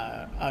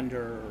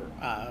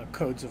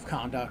codes of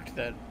conduct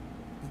that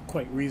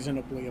quite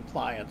reasonably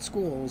apply at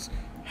schools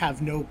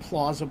have no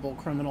plausible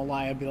criminal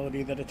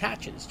liability that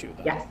attaches to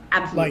them. Yes,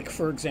 absolutely. Like,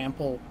 for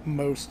example,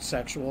 most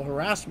sexual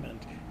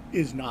harassment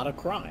is not a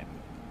crime.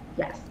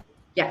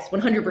 Yes,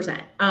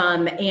 100%.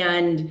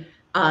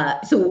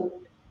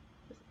 So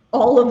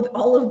all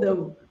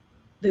of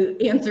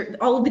the answer,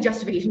 all of the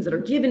justifications that are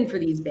given for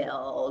these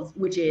bills,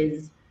 which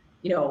is,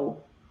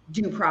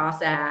 due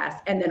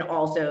process, and then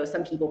also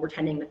some people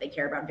pretending that they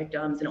care about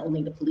victims and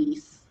only the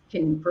police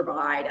can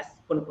provide a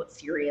quote unquote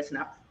serious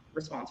enough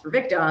response for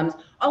victims,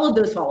 all of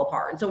those fall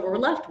apart. And so what we're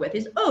left with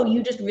is,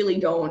 you just really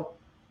don't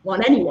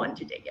want anyone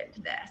to dig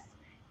into this.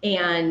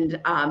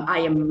 And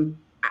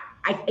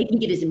I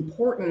think it is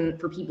important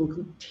for people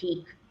who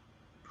take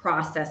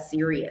process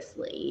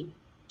seriously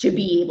to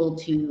be able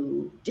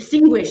to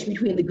distinguish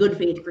between the good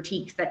faith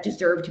critiques that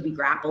deserve to be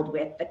grappled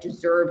with, that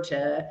deserve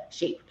to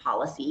shape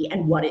policy,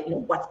 and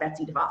what's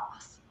Betsy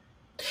DeVos.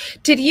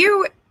 Did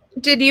you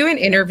in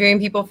interviewing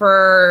people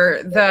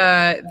for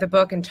the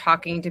book and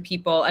talking to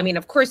people, I mean,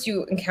 of course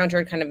you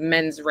encountered kind of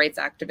men's rights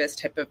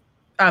activist type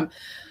of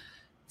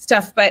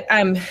stuff, but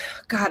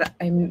God,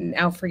 I'm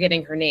now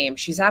forgetting her name.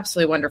 She's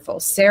absolutely wonderful.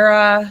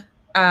 Sarah,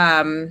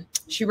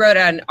 she wrote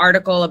an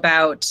article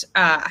about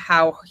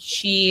how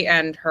she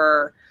and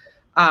her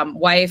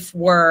wife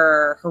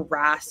were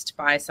harassed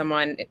by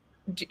someone.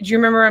 Do you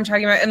remember what I'm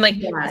talking about? And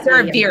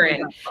Sarah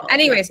Viren.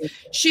 Anyways,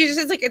 she's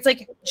just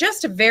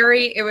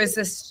it was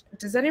this,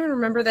 does anyone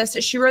remember this?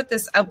 She wrote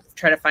this, I'll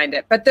try to find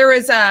it, but there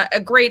was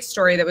a great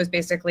story that was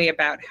basically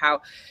about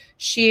how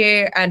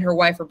she and her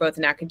wife were both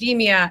in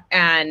academia,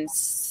 and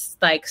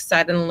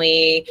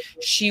suddenly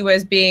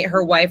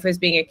her wife was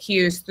being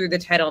accused through the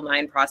Title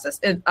IX process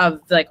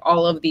of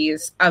all of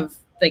this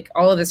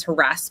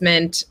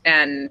harassment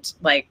and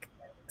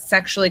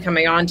sexually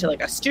coming on to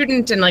a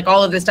student and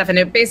all of this stuff. And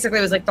it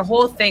basically was the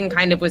whole thing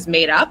kind of was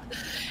made up,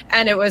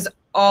 and it was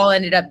all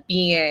ended up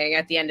being,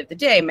 at the end of the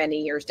day,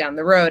 many years down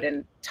the road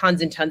and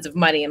tons of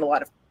money and a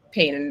lot of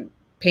pain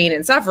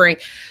and suffering.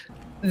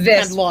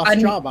 And lost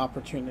job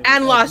opportunities.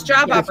 And lost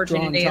job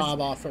opportunities. Job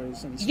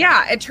offers and stuff.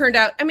 Yeah, it turned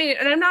out, and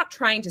I'm not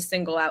trying to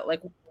single out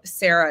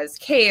Sarah's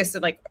case,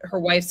 or her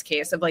wife's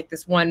case of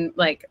this one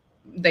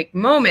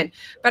moment,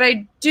 but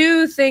I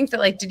do think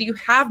that did you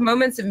have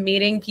moments of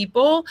meeting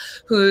people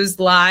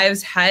whose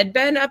lives had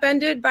been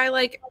upended by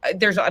I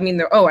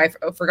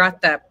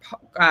forgot that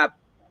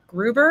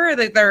Gruber,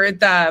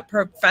 the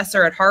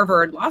professor at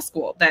Harvard Law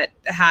School that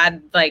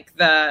had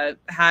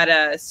had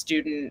a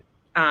student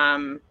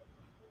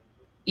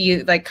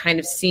like kind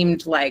of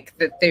seemed like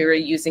that they were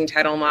using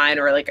Title IX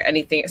or like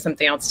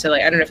something else to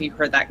like, I don't know if you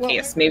heard that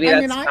case. Maybe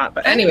not,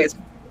 but anyways.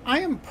 I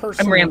am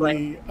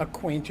personally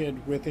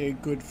acquainted with a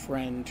good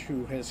friend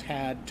who has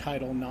had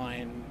Title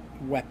IX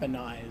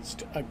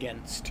weaponized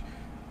against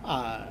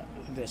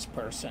this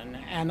person,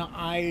 and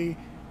I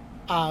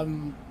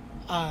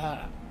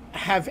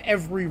have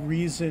every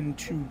reason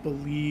to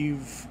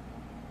believe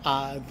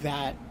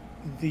that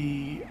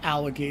the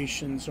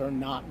allegations are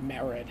not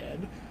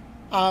merited.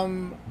 I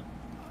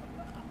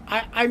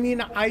mean,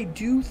 I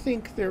do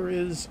think there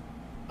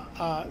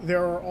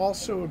are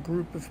also a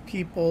group of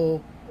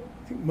people,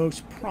 I think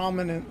most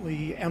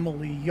prominently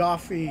Emily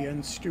Yoffe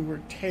and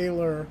Stuart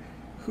Taylor,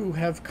 who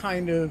have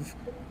kind of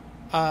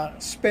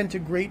spent a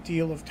great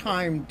deal of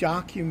time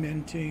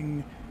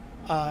documenting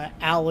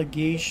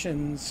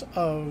allegations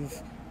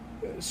of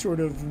sort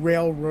of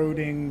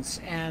railroadings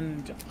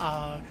and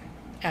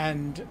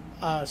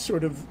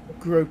sort of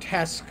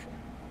grotesque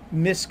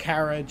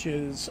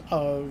miscarriages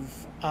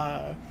of.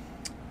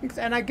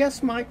 And I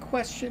guess my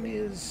question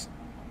is,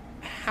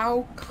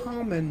 how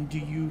common do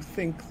you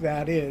think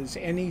that is?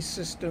 Any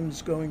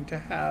system's going to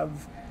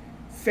have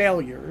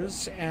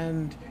failures,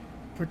 and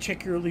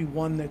particularly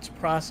one that's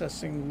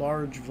processing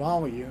large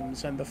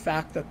volumes, and the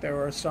fact that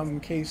there are some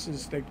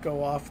cases that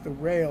go off the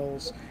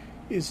rails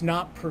is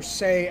not per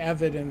se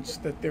evidence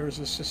that there's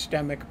a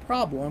systemic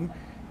problem,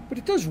 but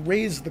it does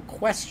raise the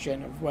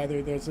question of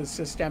whether there's a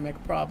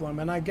systemic problem.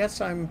 And I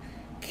guess I'm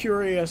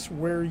curious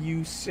where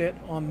you sit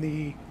on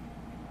the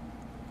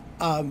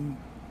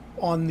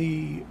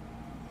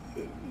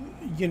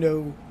you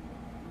know,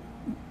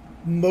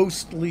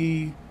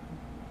 mostly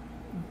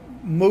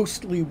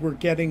we're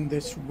getting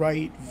this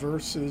right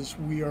versus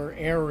we are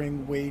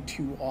erring way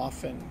too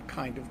often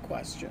kind of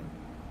question.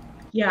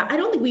 Yeah, I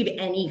don't think we have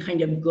any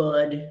kind of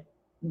good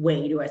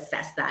way to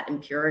assess that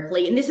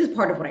empirically. And this is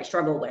part of what I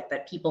struggle with,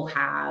 that people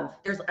have,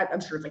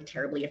 I'm sure it's like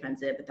terribly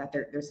offensive, but that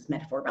there's this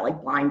metaphor about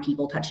like blind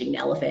people touching an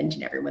elephant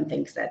and everyone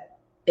thinks that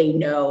they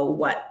know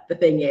what the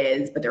thing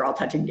is, but they're all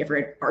touching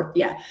different parts.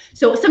 Yeah.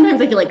 So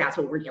sometimes I feel like that's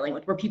what we're dealing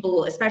with, where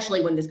people,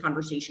 especially when this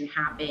conversation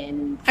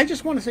happened. I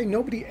just want to say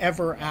nobody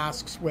ever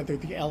asks whether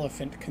the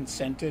elephant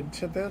consented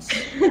to this.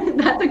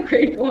 That's a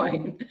great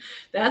point.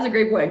 That's a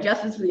great point.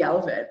 Justice for the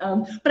elephant.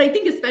 But I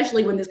think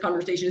especially when this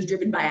conversation is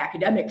driven by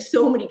academics,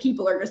 so many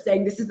people are just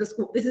saying, this is the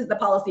school, this is the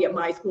policy at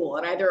my school,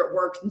 and either it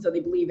works and so they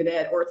believe in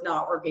it, or it's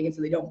not working and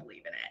so they don't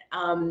believe in it.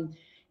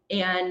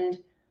 And,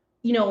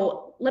 you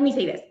know, let me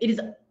say this.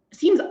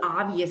 Seems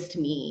obvious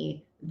to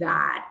me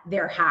that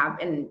there have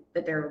been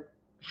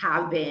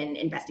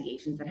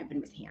investigations that have been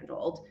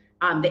mishandled.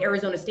 The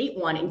Arizona State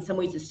one, in some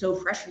ways, is so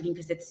frustrating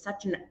because it's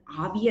such an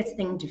obvious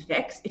thing to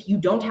fix. If you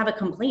don't have a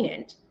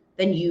complainant,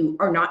 then you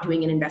are not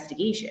doing an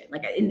investigation.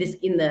 Like in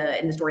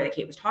the story that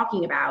Kate was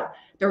talking about,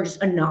 there were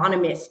just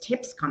anonymous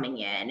tips coming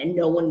in, and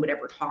no one would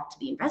ever talk to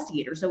the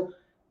investigator. So,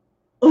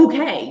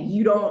 okay,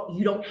 you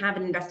don't have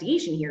an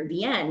investigation here.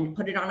 The end,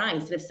 put it on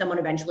ice. And if someone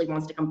eventually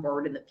wants to come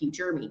forward in the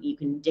future, maybe you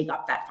can dig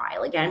up that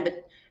file again.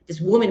 But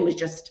this woman was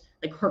just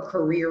like, her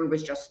career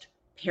was just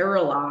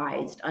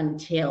paralyzed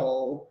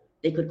until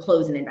they could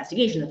close an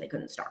investigation that they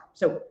couldn't start.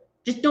 So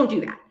just don't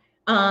do that.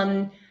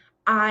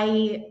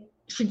 I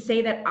should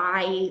say that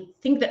I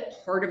think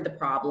that part of the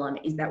problem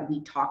is that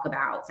we talk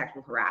about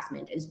sexual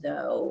harassment as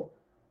though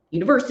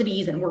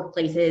universities and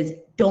workplaces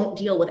don't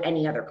deal with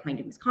any other kind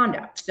of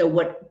misconduct. So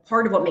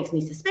part of what makes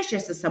me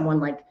suspicious of someone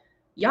like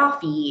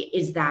Yoffe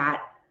is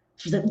that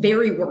she's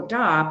very worked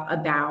up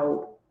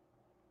about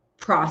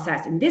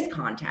process in this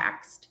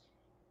context.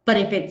 But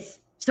if it's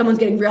someone's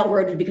getting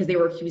railroaded because they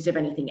were accused of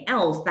anything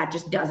else, that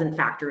just doesn't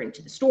factor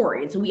into the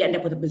story. And so we end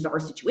up with a bizarre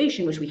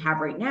situation, which we have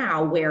right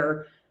now,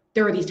 where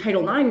there are these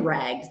Title IX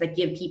regs that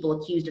give people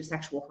accused of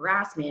sexual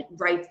harassment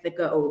rights that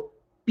go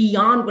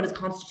beyond what is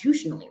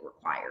constitutionally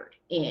required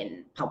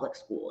in public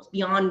schools,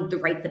 beyond the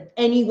rights that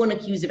anyone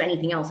accused of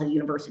anything else at a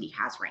university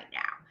has right now.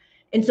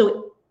 And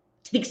so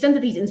to the extent that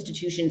these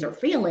institutions are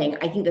failing,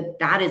 I think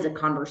that is a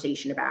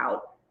conversation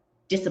about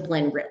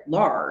discipline writ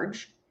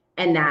large,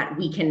 and that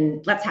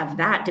let's have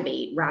that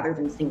debate rather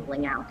than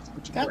singling out this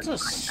particular. That's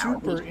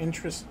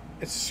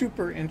a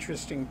super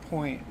interesting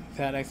point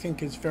that I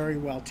think is very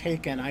well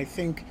taken. I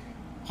think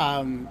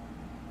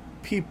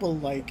people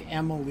like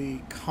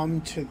Emily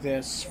come to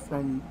this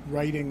from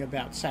writing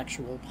about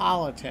sexual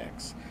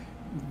politics,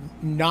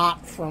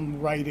 not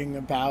from writing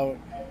about,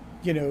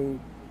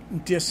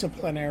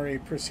 disciplinary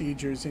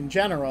procedures in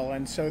general.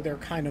 And so they're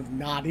kind of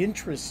not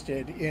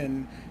interested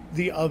in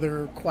the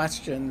other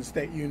questions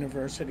that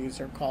universities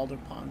are called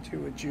upon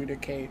to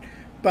adjudicate.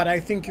 But I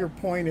think your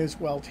point is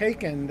well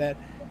taken that,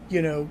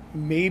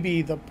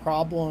 maybe the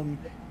problem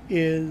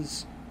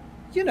is,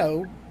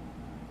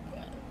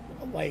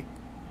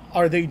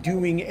 are they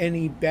doing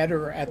any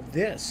better at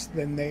this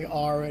than they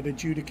are at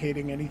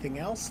adjudicating anything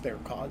else they're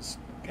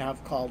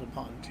have called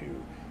upon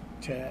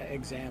to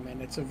examine?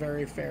 It's a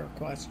very fair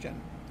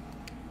question.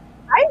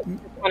 I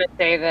just want to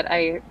say that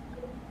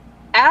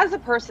as a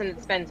person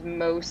that spends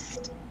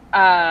most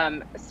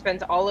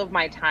spends all of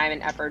my time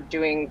and effort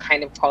doing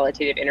kind of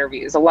qualitative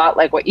interviews, a lot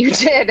like what you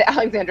did,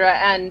 Alexandra,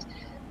 and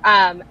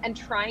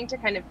trying to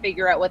kind of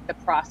figure out what the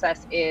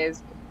process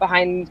is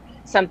behind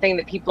something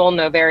that people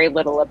know very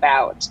little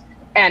about,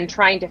 and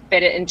trying to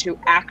fit it into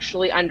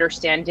actually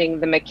understanding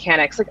the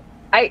mechanics.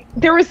 Like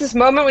there was this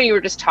moment when you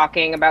were just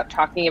talking about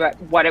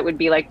what it would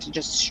be like to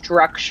just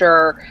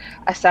structure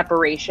a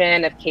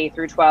separation of K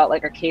through 12,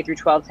 like a K through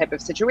 12 type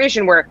of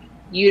situation where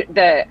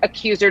the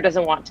accuser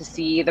doesn't want to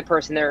see the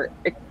person they're,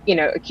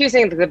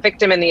 accusing. The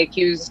victim and the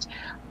accused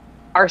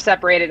are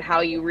separated, how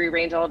you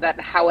rearrange all of that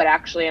and how it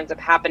actually ends up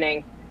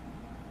happening.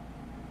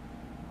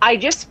 I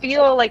just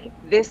feel like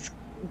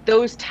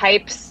those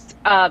types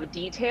of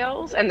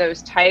details and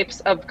those types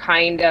of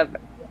kind of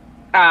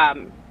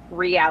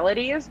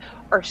realities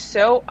are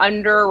so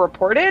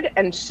underreported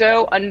and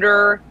so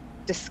under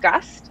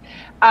discussed.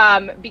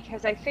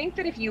 Because I think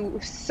that if you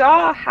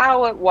saw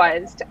how it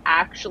was to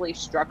actually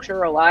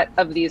structure a lot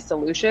of these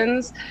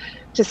solutions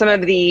to some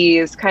of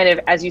these kind of,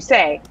 as you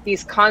say,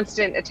 these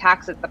constant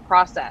attacks at the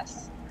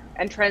process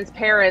and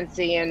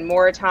transparency and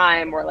more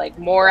time, or like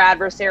more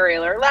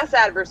adversarial or less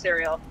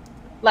adversarial,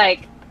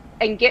 like,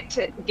 and get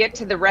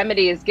to the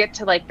remedies, get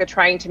to like the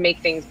trying to make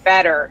things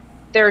better,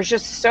 there's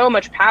just so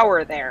much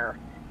power there.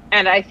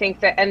 And I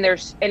think that,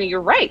 and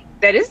you're right,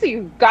 that is,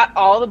 you've got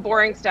all the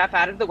boring stuff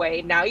out of the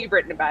way. Now you've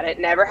written about it,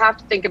 never have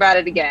to think about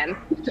it again.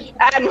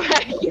 And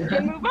you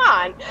can move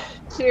on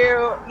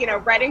to,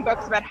 writing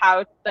books about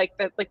how like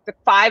the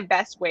 5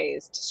 best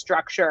ways to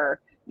structure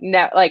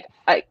like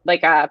a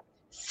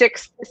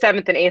 6th,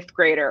 7th, and 8th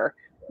grader,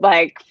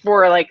 like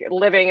for like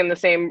living in the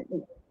same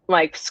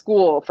like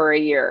school for a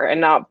year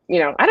and not,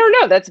 I don't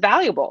know, that's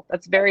valuable.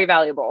 That's very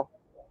valuable.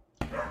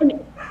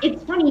 And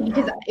it's funny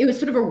because it was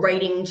sort of a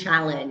writing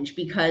challenge,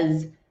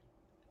 because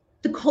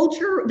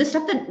the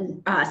stuff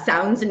that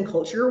sounds in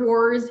culture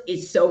wars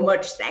is so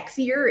much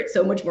sexier. It's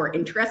so much more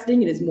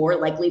interesting. It is more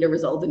likely to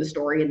result in a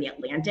story in The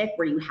Atlantic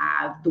where you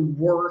have the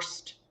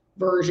worst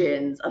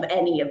versions of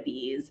any of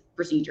these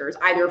procedures,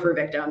 either for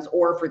victims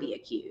or for the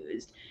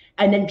accused.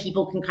 And then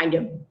people can kind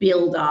of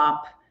build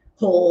up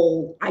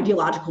whole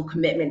ideological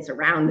commitments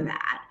around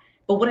that.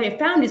 But what I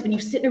found is when you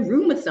sit in a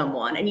room with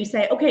someone and you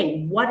say,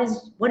 okay, what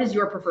is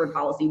your preferred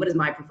policy? What is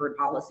my preferred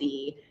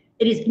policy?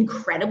 It is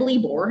incredibly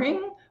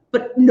boring,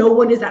 but no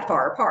one is that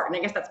far apart. And I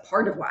guess that's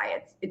part of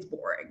why it's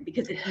boring,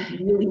 because it's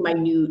really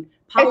minute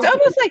policy. It's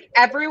almost like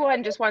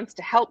everyone just wants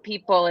to help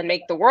people and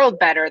make the world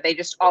better. They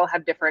just all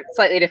have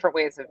slightly different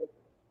ways of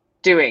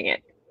doing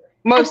it.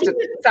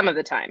 Some of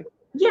the time.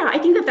 Yeah, I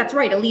think that's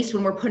right. At least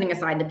when we're putting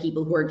aside the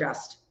people who are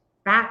just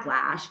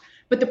backlash.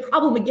 But the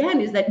problem again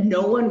is that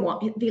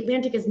The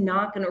Atlantic is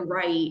not going to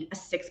write a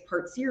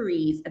 6-part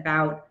series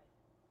about,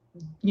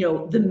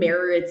 the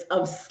merits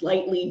of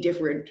slightly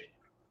different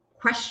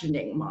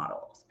questioning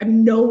models. I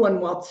mean, no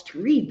one wants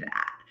to read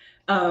that.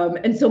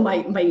 And so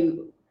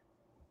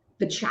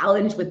the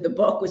challenge with the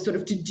book was sort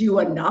of to do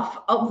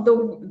enough of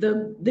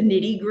the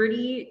nitty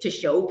gritty to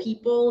show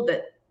people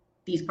that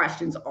these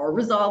questions are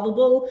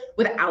resolvable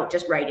without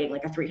just writing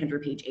like a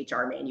 300-page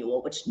HR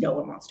manual, which no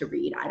one wants to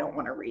read. I don't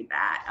want to read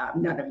that.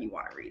 None of you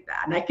want to read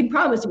that. And I can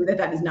promise you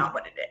that is not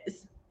what it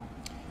is.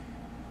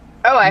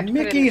 Oh, I have to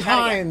Mickey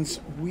Hines,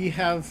 we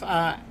have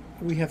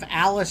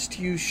Aliced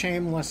you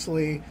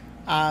shamelessly.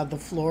 The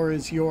floor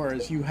is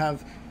yours. You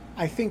have,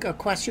 I think, a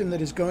question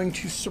that is going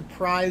to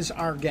surprise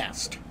our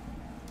guest.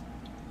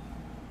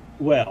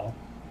 Well,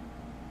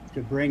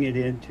 to bring it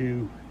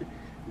into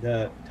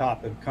the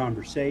topic of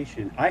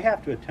conversation, I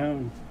have to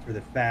atone for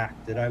the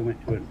fact that I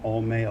went to an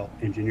all-male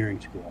engineering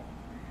school.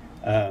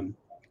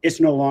 It's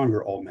no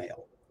longer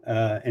all-male,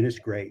 and it's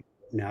great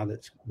now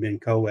that's been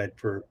co-ed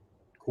for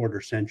a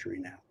quarter century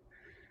now.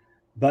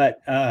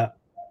 But I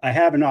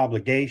have an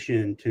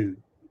obligation to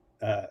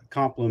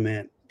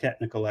compliment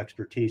technical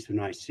expertise when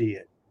I see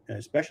it,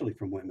 especially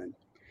from women.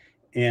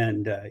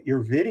 And your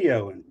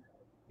video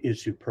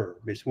is superb.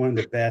 It's one of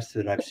the best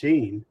that I've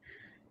seen.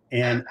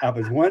 And I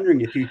was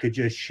wondering if you could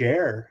just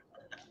share,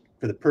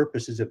 for the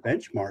purposes of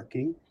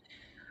benchmarking,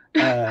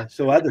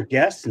 so other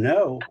guests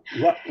know,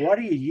 what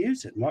are you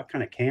using? What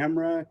kind of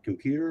camera,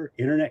 computer,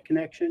 internet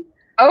connection?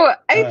 Oh,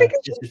 I think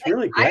it's just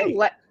really great.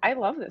 I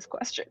love this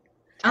question.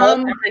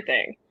 Tell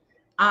everything.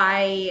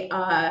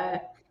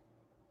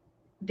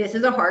 This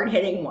is a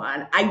hard-hitting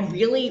one.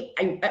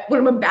 What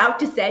I'm about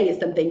to say is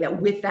something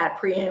that, with that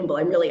preamble,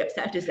 I'm really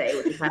upset to say,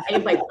 which is that I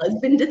have my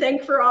husband to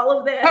thank for all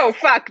of this. Oh,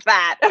 fuck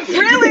that.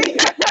 Really?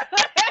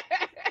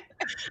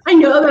 I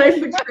know that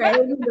I'm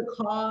betraying the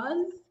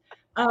cause.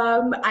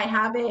 I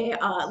have a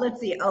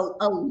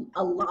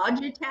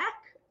Logitech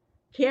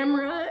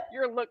camera.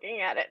 You're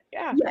looking at it.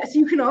 Yeah. Yes,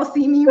 you can all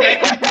see me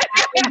right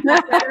now.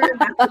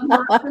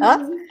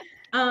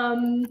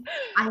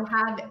 I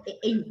have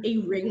a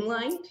ring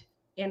light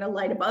and a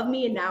light above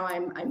me, and now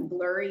I'm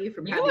blurry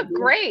from you look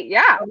great.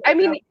 Yeah, I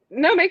mean,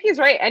 no, Mickey's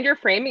right, and your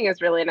framing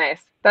is really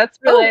nice. That's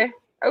really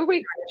oh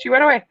wait, she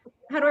went away.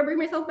 How do I bring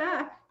myself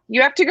back?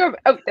 You have to go.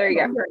 Oh, there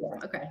you go.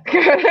 Okay.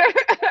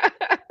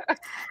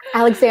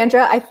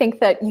 Alexandra, I think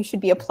that you should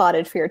be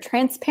applauded for your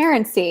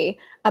transparency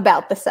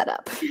about the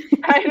setup.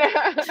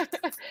 I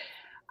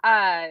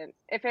know.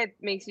 If it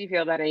makes you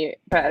feel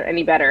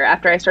any better,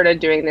 after I started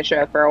doing the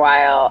show for a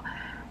while,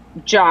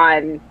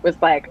 John was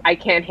like, I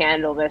can't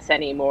handle this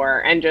anymore,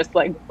 and just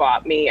like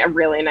bought me a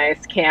really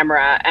nice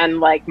camera and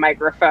like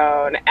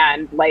microphone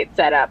and light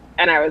setup.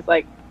 And I was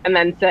like, and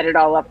then set it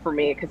all up for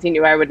me because he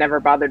knew I would never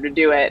bother to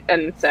do it.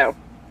 And so.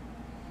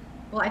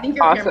 Well, I think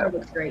your camera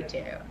looks great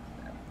too.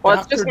 Well,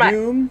 Dr. it's just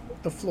Doom,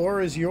 the floor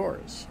is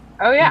yours.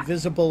 Oh, yeah.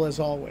 Invisible as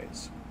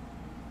always.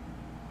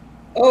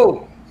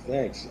 Oh,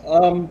 thanks.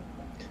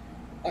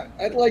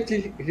 I'd like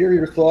to hear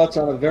your thoughts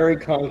on a very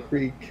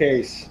concrete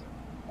case,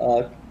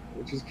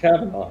 which is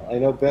Kavanaugh. I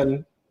know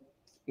Ben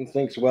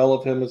thinks well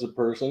of him as a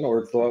person,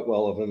 or thought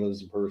well of him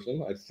as a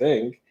person, I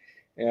think.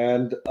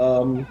 And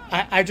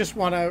I just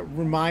want to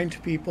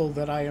remind people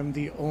that I am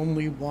the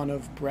only one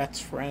of Brett's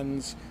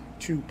friends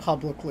to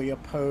publicly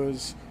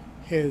oppose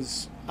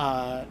his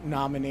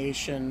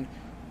nomination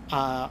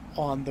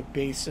on the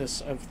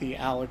basis of the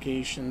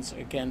allegations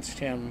against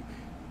him.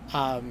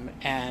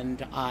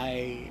 And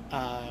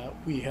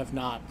we have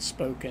not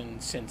spoken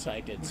since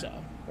I did so.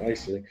 I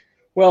see.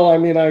 Well, I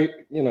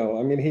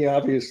mean, he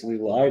obviously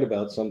lied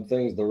about some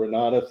things. The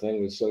Renata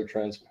thing was so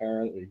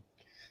transparently,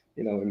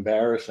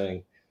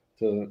 embarrassing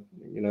to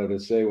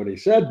say what he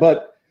said,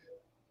 but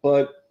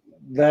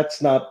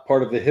that's not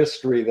part of the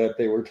history that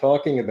they were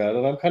talking about.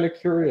 And I'm kind of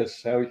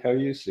curious how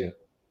you see it.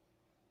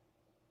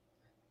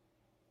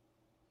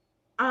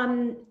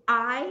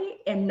 I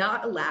am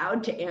not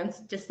allowed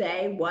to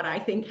say what I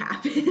think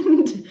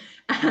happened.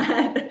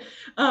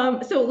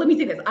 So let me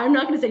say this. I'm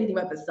not going to say anything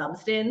about the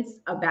substance,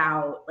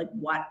 about like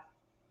what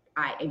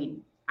I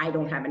mean, I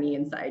don't have any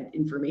inside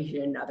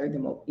information other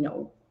than,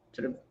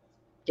 sort of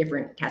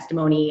different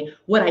testimony.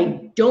 What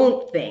I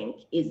don't think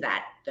is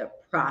that the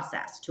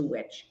process to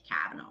which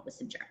Kavanaugh was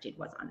subjected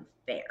was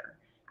unfair.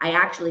 I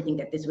actually think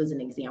that this was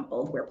an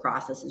example of where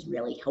process is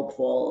really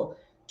helpful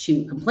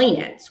to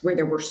complainants, where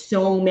there were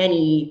so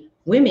many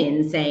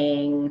women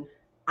saying,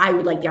 I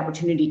would like the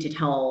opportunity to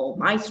tell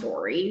my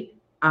story.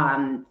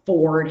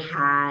 Ford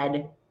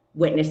had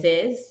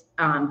witnesses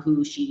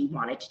who she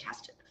wanted to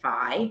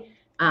testify.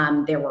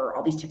 There were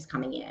all these tips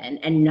coming in,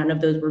 and none of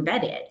those were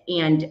vetted.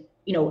 And,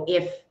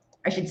 if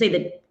I should say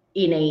that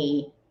in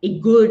a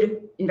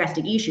good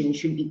investigation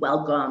should be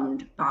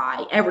welcomed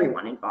by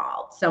everyone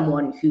involved,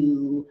 someone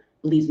who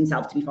believes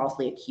themselves to be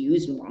falsely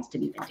accused and wants to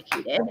be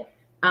vindicated,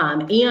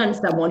 and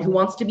someone who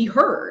wants to be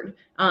heard,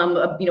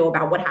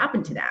 about what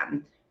happened to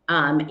them.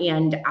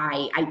 And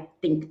I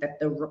think that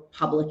the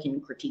Republican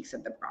critiques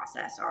of the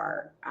process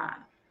are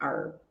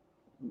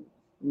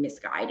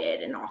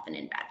misguided and often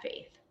in bad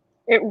faith.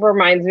 It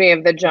reminds me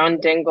of the John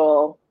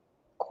Dingell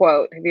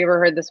quote. Have you ever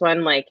heard this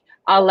one? Like,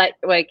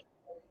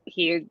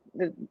 he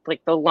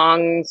like the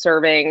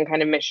long-serving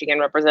kind of Michigan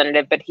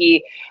representative, but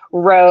he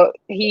would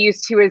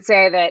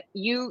say that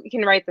you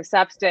can write the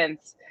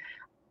substance,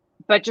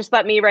 but just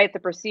let me write the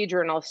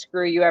procedure and I'll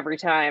screw you every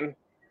time.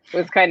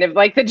 Was kind of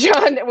like the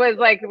John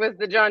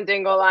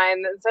Dingell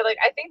line. So like,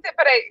 I think that,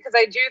 because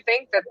I do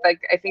think that,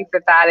 like, I think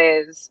that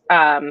is,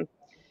 I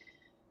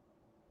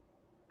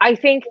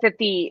think that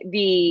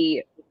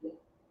the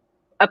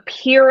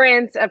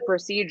appearance of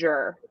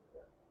procedure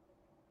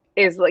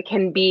is like,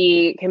 can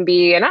be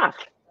enough.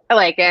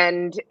 Like,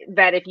 and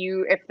that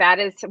if that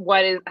is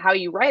how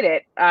you write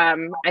it,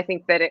 I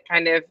think that it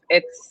kind of,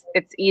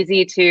 it's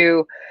easy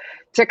to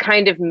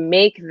kind of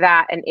make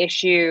that an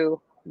issue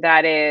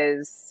that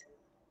is,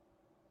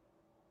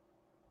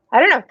 I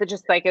don't know, that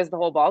just like is the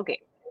whole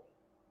ballgame.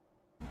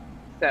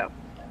 So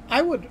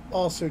I would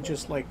also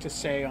just like to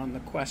say on the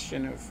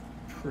question of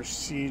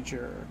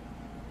procedure,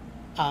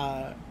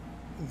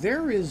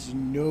 there is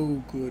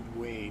no good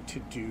way to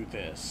do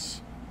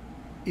this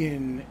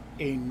in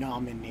a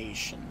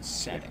nomination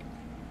setting.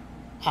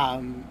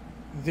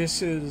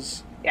 This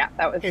is that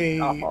was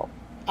awful.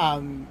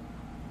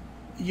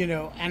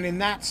 And in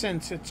that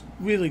sense, it's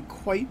really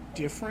quite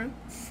different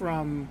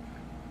from.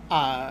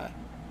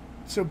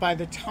 So by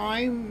the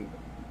time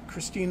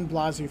Christine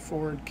Blasey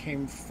Ford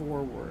came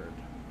forward,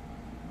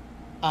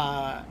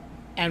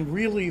 and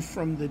really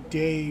from the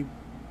day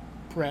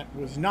Brett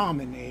was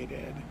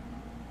nominated,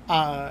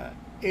 a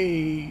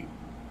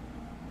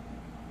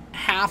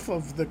half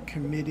of the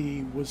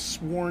committee was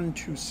sworn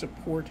to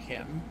support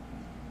him,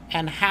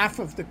 and half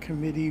of the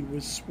committee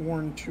was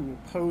sworn to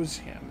oppose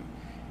him.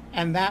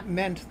 And that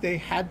meant they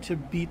had to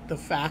beat the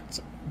facts,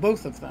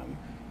 both of them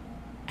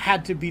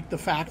had to beat the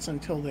facts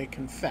until they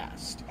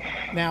confessed.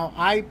 Now,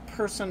 I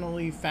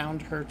personally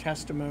found her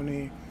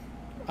testimony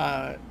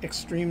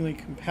extremely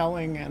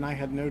compelling, and I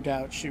had no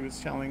doubt she was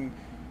telling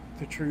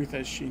the truth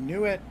as she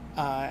knew it,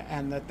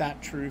 and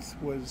that truth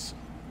was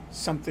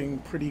something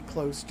pretty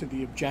close to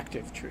the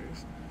objective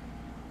truth.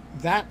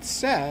 That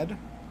said,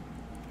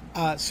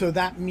 so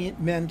that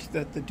meant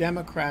that the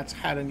Democrats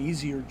had an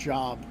easier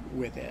job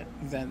with it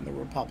than the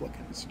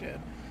Republicans did.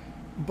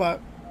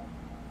 But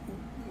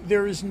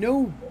there is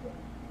no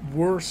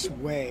worse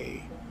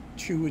way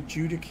to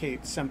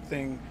adjudicate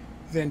something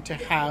than to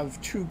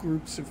have two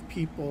groups of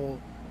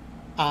people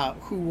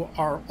who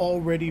are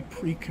already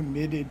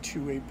pre-committed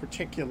to a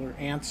particular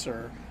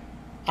answer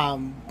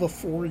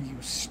before you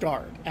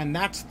start. And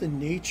that's the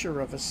nature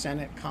of a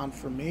Senate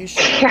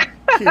confirmation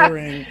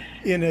hearing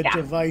in a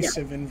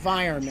divisive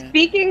environment.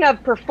 Speaking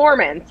of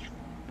performance.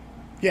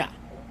 Yeah.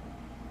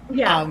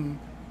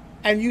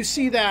 And you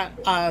see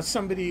that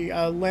somebody,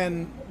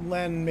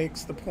 Len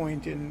makes the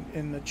point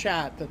in the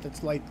chat that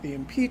it's like the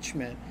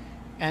impeachment.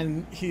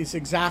 And he's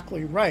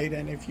exactly right.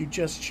 And if you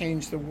just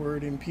change the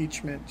word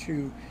impeachment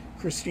to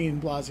Christine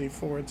Blasey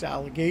Ford's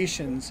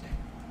allegations,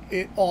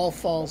 it all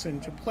falls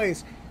into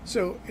place.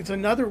 So it's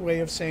another way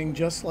of saying,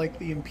 just like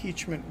the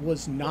impeachment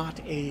was not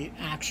an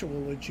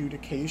actual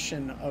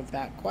adjudication of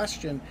that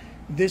question,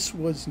 this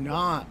was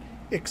not,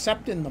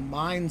 except in the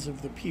minds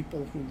of the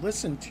people who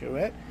listened to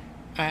it.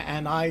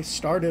 And I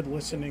started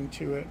listening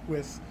to it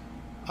with,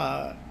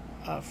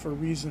 for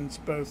reasons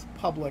both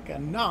public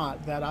and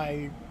not, that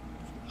I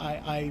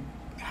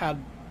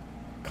had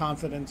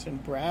confidence in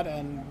Brett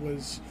and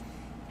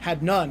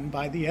had none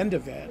by the end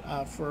of it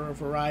for a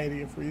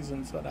variety of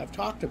reasons that I've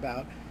talked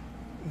about.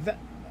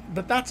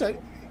 But that's an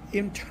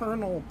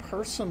internal,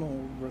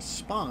 personal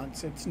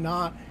response.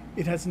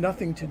 It has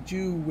nothing to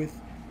do with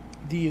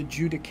the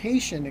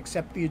adjudication,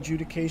 except the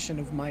adjudication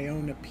of my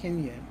own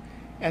opinion.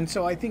 And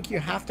so I think you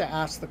have to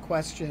ask the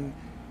question,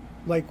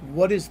 like,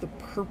 what is the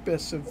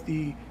purpose of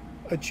the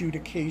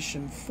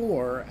adjudication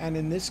for? And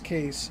in this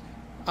case,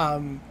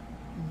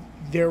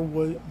 there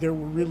were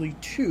really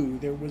two.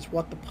 There was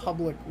what the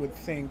public would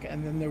think,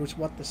 and then there was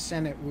what the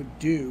Senate would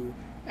do,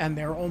 and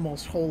they're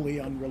almost wholly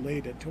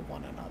unrelated to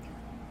one another.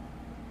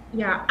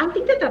 Yeah, I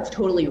think that that's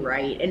totally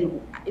right.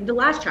 And the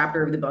last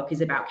chapter of the book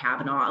is about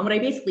Kavanaugh. And what I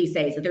basically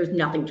say is that there's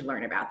nothing to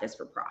learn about this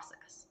for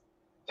process.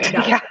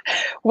 Yeah,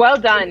 well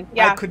done.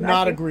 Yeah, I could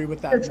not agree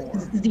with that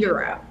more.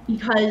 Zero.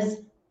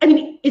 Because, I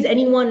mean, is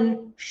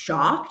anyone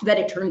shocked that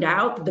it turned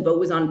out that the vote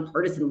was on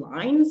partisan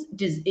lines?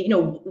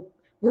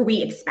 Were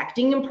we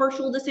expecting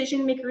impartial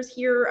decision makers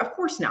here? Of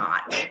course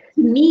not.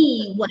 To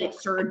me, what it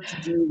served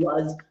to do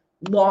was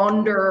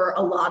launder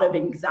a lot of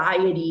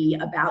anxiety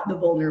about the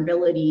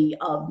vulnerability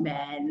of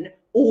men,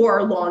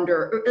 or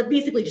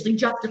basically just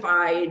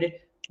justified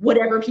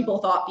whatever people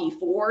thought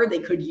before they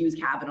could use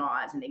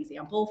Kavanaugh as an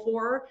example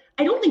for.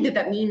 I don't think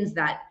that means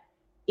that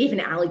if an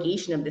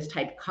allegation of this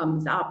type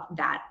comes up,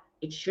 that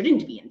it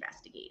shouldn't be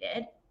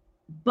investigated.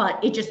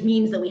 But it just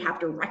means that we have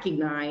to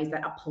recognize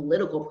that a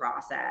political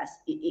process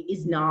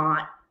is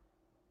not,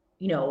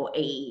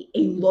 a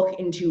look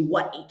into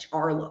what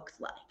HR looks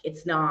like.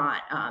 It's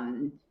not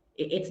an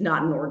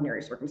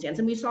ordinary circumstance.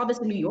 And we saw this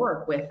in New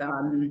York with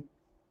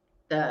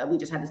we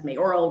just had this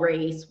mayoral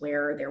race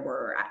where there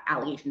were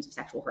allegations of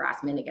sexual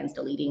harassment against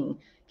a leading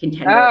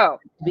contender. Oh,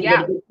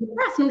 yeah. And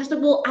I'm just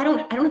like, well, I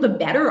don't have a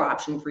better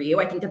option for you.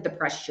 I think that the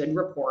press should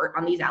report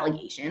on these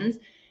allegations.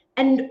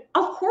 And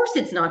of course,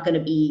 it's not going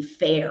to be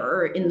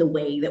fair in the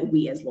way that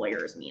we as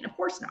lawyers mean. Of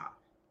course not.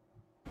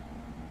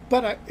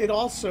 But it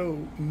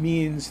also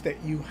means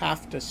that you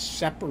have to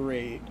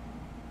separate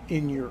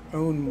in your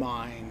own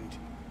mind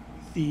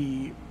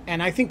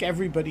and I think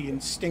everybody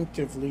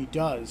instinctively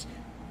does.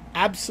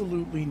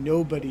 Absolutely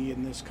nobody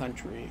in this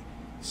country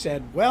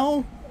said,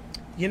 well,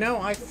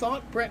 I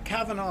thought Brett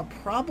Kavanaugh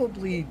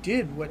probably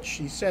did what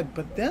she said,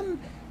 but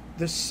then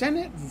the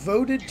Senate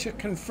voted to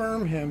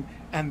confirm him,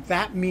 and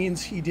that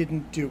means he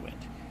didn't do it.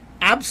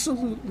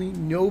 Absolutely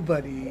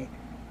nobody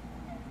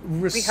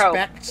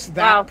respects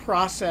that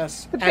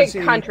process. It's a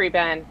big country,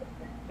 Ben.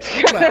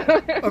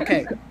 Well,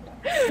 okay.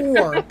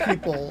 4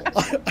 people,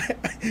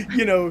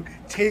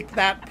 take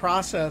that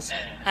process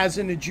as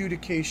an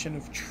adjudication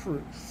of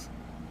truth.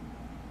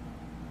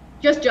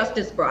 Just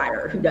Justice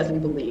Breyer, who doesn't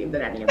believe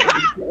that any of this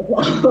is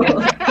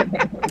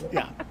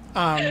Yeah.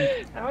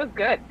 That was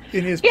good.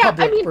 In his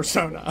public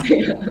persona.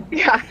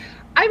 Yeah.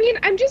 I mean,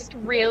 I'm just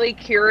really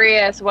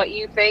curious what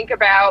you think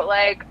about,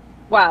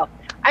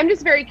 I'm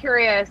just very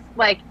curious,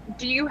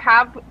 do you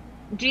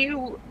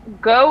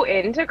go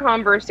into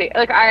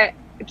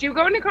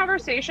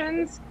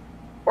conversations,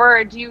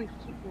 or do you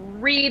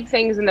read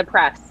things in the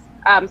press?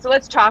 So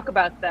let's talk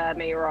about the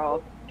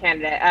mayoral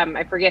candidate.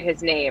 I forget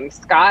his name.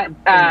 Scott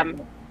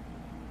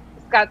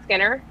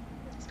Skinner?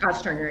 Scott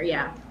Stringer,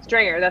 yeah.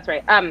 Stringer, that's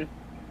right. I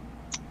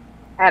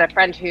had a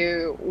friend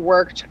who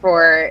worked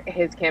for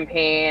his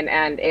campaign,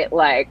 and it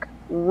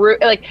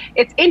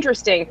it's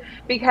interesting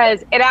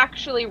because it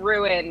actually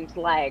ruined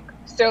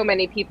so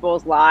many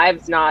people's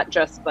lives, not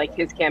just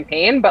his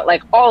campaign, but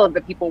all of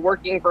the people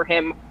working for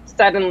him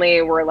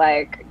suddenly were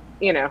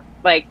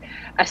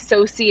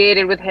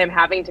associated with him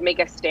having to make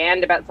a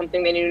stand about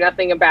something they knew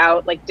nothing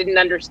about, didn't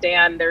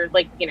understand. They're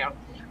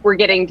were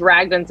getting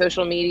dragged on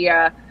social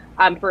media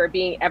for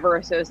being ever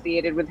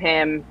associated with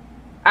him.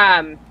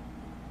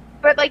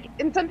 But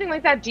in something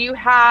like that,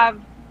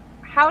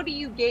 how do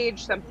you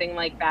gauge something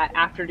like that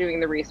after doing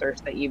the research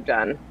that you've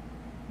done?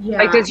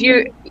 Yeah.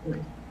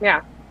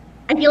 Yeah.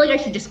 I feel like I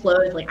should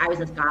disclose, like, I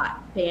was a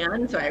Scott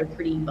fan, so I was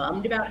pretty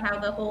bummed about how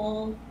the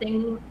whole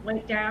thing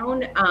went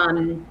down. I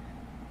mean,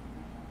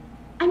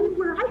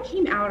 where I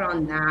came out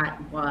on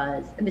that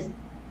was, and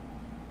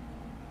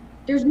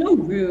there's no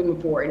room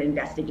for an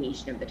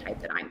investigation of the type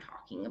that I'm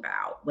talking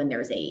about when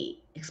there's a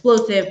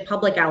explosive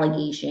public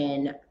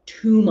allegation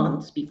 2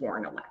 months before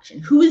an election.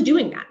 Who is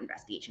doing that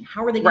investigation?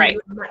 How are they going to do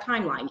it on that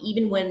timeline?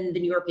 Even when the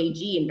New York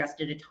AG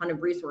invested a ton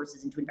of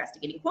resources into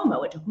investigating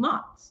Cuomo, it took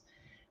months.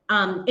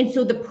 And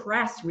so the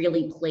press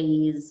really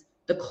plays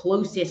the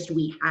closest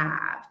we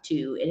have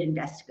to an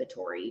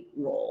investigatory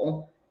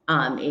role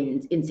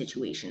in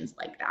situations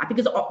like that,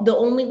 because the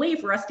only way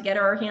for us to get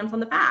our hands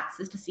on the facts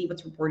is to see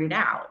what's reported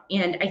out.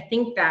 And I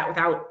think that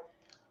without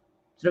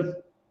sort of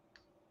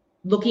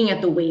looking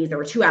at the ways, there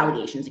were 2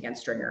 allegations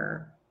against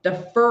Stringer.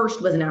 The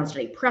first was announced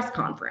at a press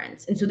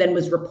conference, and so then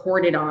was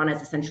reported on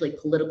as essentially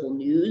political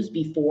news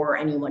before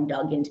anyone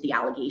dug into the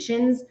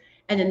allegations.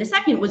 And then the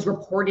second was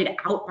reported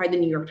out by the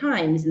New York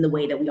Times, and the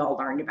way that we all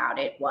learned about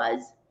it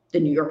was the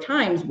New York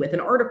Times with an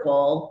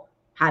article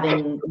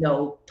having,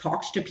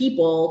 talked to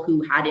people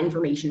who had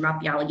information about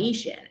the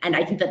allegation. And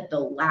I think that the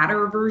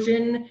latter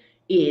version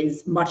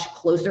is much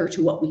closer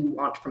to what we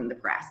want from the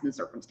press in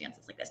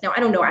circumstances like this. Now, I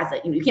don't know,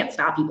 you can't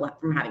stop people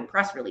from having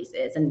press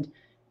releases. And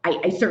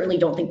I certainly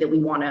don't think that we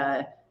don't want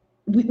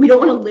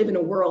to live in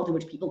a world in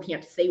which people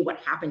can't say what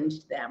happened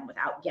to them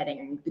without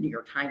getting the New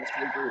York Times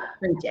to agree to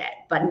print it.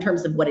 But in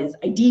terms of what is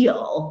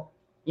ideal,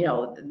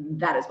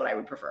 that is what I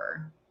would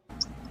prefer.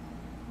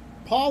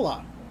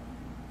 Paula,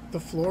 the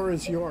floor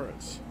is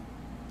yours.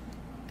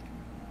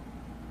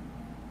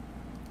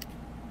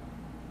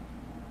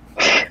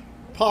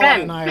 Paula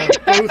and I are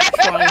both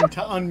trying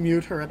to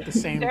unmute her at the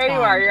same time. There you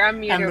are. You're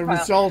unmuted. And the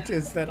result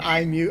is that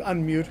I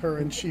unmute her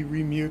and she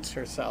remutes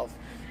herself.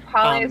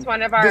 Paula is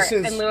one of our This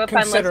is In Lieu of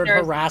Fun considered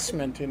listeners.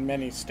 harassment in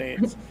many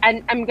states.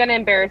 And I'm going to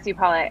embarrass you,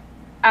 Paula.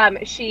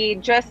 She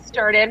just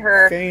started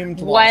her Famed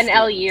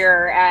 1L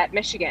year at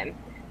Michigan.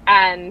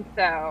 And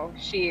so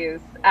she's,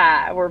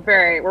 we're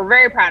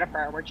very proud of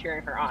her. We're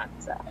cheering her on.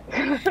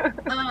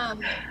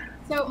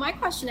 So my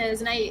question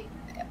is,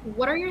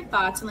 what are your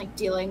thoughts on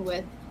dealing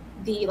with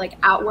the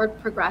outward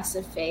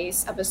progressive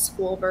face of a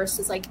school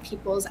versus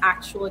people's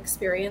actual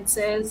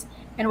experiences?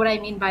 And what I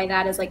mean by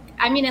that is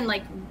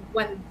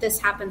when this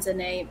happens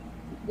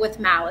with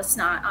malice,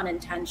 not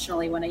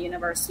unintentionally, when a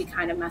university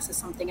kind of messes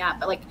something up,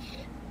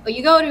 but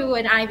you go to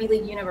an Ivy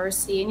League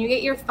university and you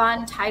get your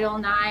fun Title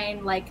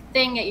IX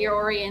thing at your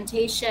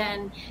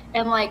orientation,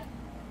 and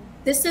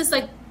this is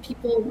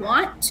people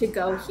want to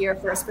go here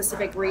for a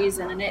specific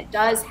reason, and it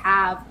does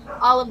have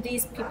all of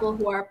these people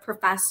who are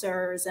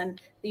professors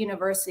and the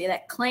university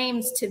that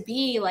claims to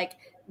be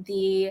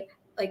the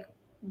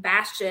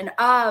bastion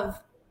of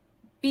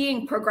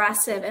being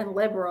progressive and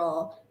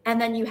liberal, and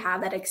then you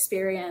have that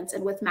experience,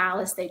 and with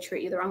malice they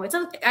treat you the wrong way.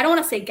 So I don't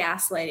want to say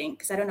gaslighting,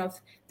 because I don't know if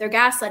they're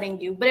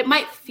gaslighting you, but it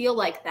might feel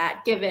like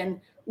that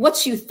given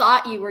what you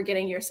thought you were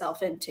getting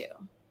yourself into.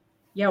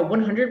 Yeah,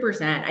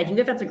 100%. I think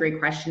that that's a great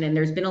question, and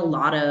there's been a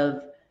lot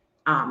of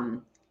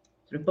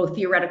sort of both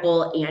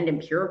theoretical and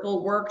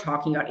empirical work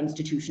talking about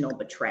institutional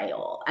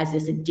betrayal as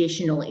this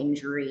additional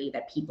injury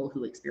that people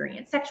who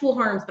experience sexual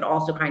harms, but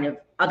also kind of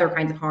other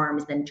kinds of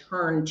harms, then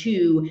turn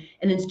to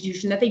an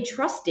institution that they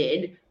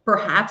trusted,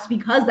 perhaps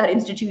because that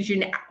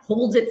institution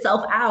holds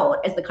itself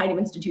out as the kind of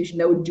institution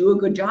that would do a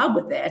good job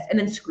with this, and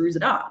then screws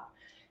it up.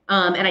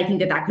 And I think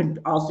that that could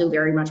also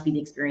very much be the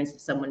experience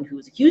of someone who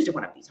is accused of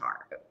one of these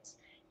harms.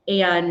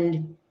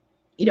 And,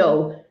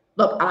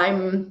 look,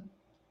 I'm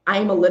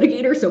a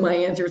litigator, so my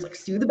answer is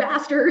sue the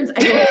bastards.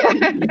 I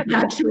don't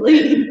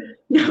actually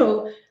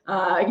know,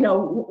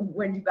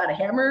 when you've got a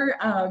hammer.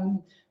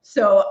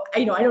 So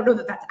I don't know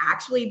that that's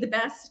actually the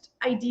best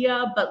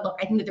idea, but look,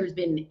 I think that there's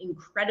been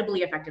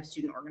incredibly effective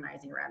student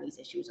organizing around these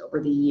issues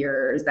over the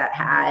years that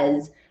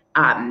has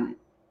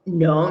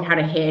known how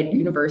to hit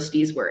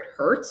universities where it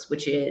hurts,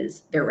 which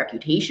is their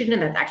reputation.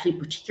 And that's actually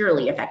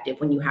particularly effective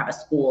when you have a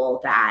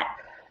school that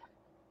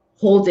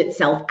holds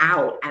itself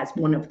out as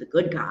one of the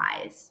good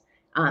guys.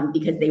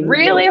 Because they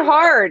really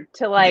hard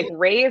to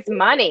raise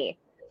money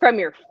from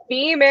your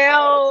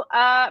female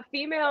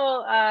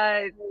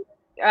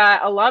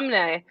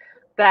alumni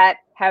that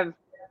have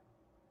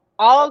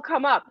all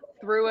come up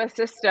through a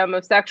system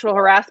of sexual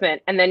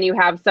harassment, and then you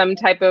have some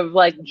type of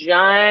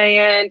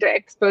giant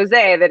expose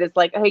that is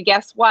hey,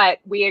 guess what?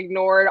 We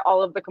ignored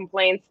all of the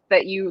complaints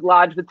that you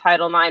lodged with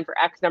Title IX for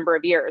X number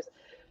of years.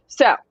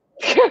 So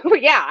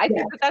yeah, I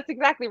think that's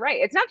exactly right.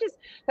 It's not just,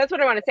 that's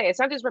what I want to say. It's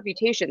not just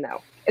reputation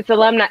though. It's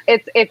alumni,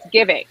 it's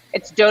giving,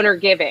 it's donor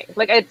giving.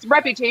 It's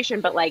reputation,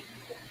 but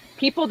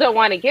people don't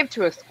want to give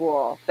to a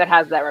school that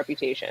has that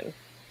reputation.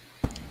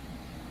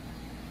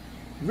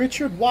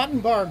 Richard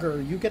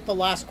Wattenbarger, you get the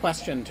last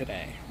question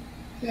today.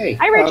 Hey.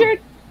 Hi,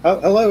 Richard.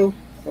 Hello,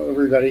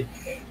 everybody.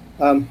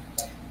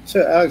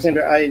 So,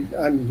 Alexandra,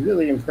 I'm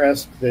really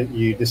impressed that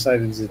you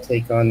decided to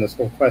take on this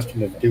whole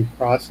question of due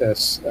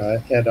process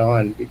head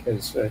on,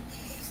 because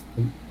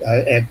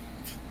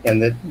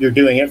and that you're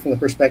doing it from the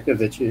perspective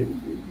that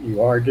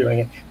you are doing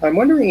it. I'm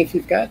wondering if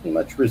you've gotten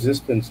much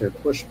resistance or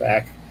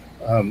pushback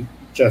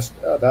just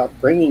about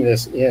bringing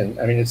this in.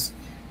 I mean,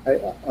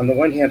 on the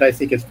one hand, I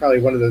think it's probably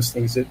one of those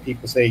things that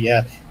people say,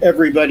 yeah,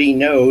 everybody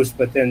knows,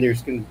 but then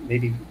there's going to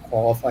maybe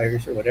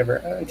qualifiers or whatever.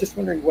 I'm just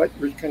wondering what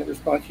kind of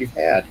response you've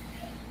had.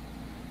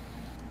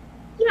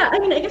 Yeah, I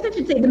mean, I guess I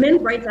should say the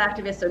men's rights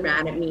activists are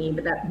mad at me,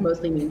 but that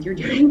mostly means you're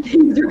doing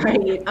things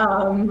right.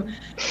 I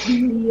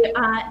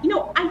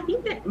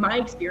think that my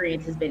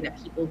experience has been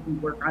that people who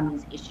work on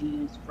these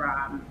issues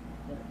from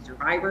the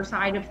survivor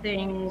side of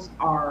things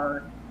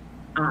are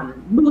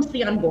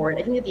mostly on board.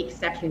 I think that the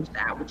exception to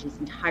that, which is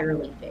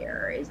entirely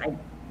fair, is I've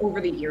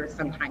over the years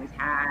sometimes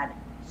had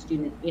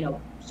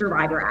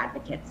survivor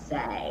advocates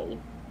say,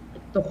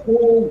 the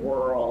whole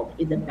world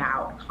is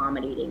about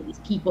accommodating these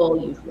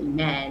people, usually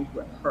men, who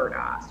have hurt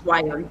us.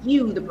 Why are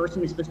you, the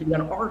person who's supposed to be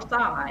on our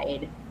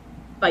side,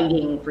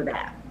 fighting for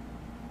them?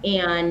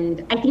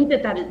 And I think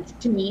that is,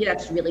 to me,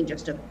 that's really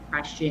just a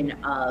question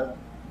of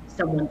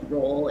someone's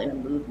role in a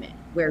movement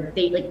where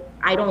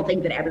I don't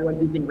think that everyone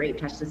who's been raped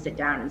has to sit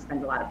down and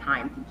spend a lot of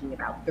time thinking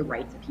about the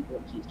rights of people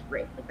accused of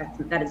rape.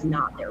 That is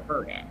not their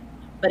burden.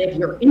 But if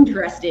you're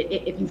interested,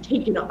 if you've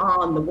taken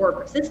on the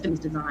work of systems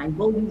design,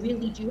 well, you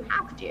really do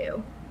have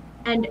to.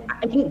 And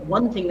I think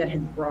one thing that has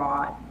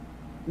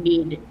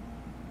made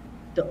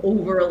the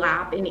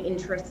overlap in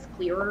interests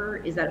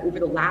clearer is that over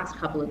the last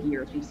couple of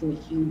years, we've seen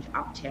a huge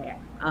uptick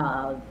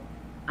of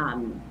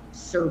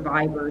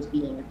survivors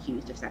being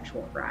accused of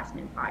sexual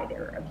harassment by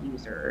their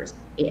abusers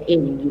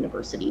in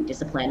university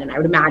discipline. And I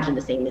would imagine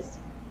the same is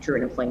true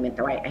in employment,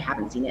 though I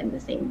haven't seen it in the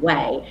same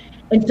way.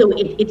 And so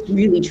it's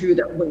really true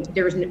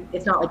that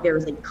it's not like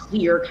there's a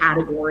clear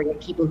category of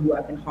people who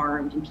have been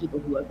harmed and people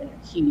who have been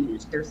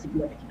accused. There's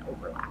significant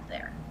overlap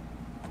there.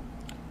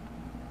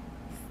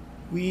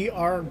 We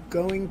are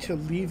going to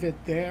leave it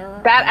there.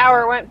 That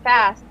hour went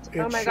fast.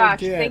 Oh my sure gosh.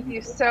 did. Thank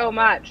you so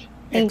much.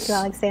 Thank you,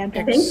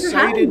 Alexandra.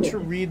 Excited to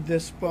read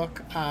this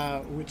book,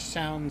 which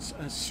sounds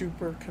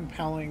super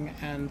compelling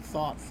and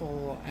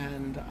thoughtful,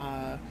 and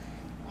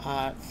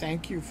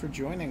thank you for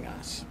joining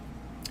us.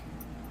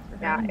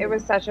 Yeah, it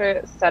was such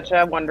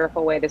a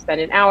wonderful way to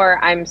spend an hour.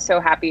 I'm so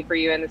happy for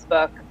you in this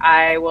book.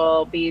 I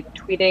will be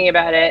tweeting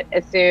about it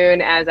as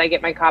soon as I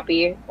get my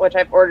copy, which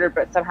I've ordered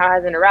but somehow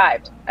hasn't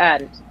arrived.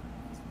 And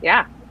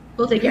yeah,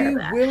 we'll take care of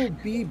that. We will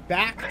be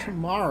back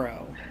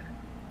tomorrow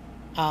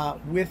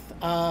with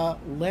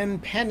Len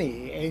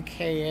Penny,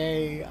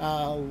 aka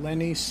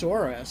Lenny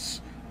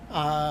Soros,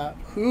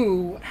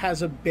 who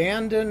has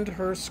abandoned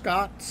her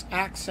Scots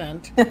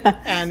accent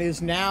and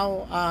is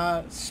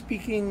now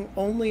speaking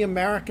only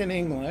American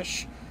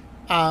English.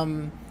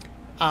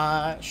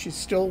 She's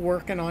still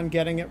working on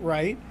getting it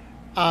right.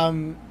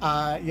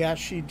 Yeah,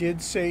 she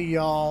did say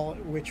y'all,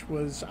 which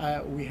was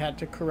we had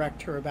to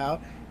correct her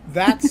about.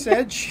 That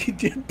said, she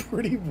did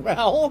pretty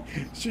well.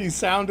 She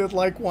sounded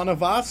like one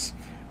of us.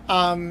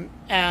 And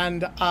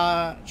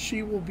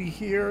she will be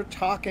here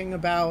talking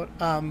about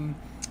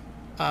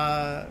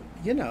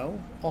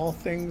all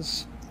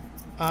things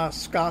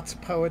Scots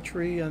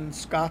poetry and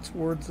Scots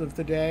words of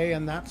the day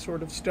and that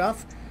sort of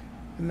stuff.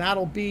 And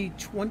that'll be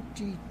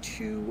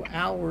 22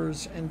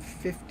 hours and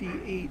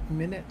 58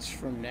 minutes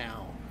from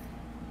now.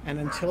 And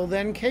until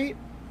then, Kate?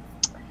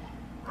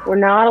 We're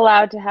not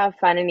allowed to have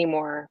fun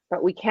anymore,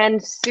 but we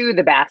can sue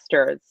the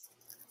bastards.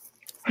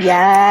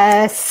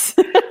 Yes.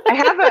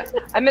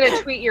 I'm going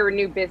to tweet your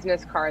new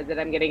business card that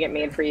I'm going to get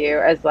made for you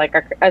as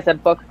a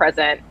book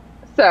present.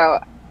 So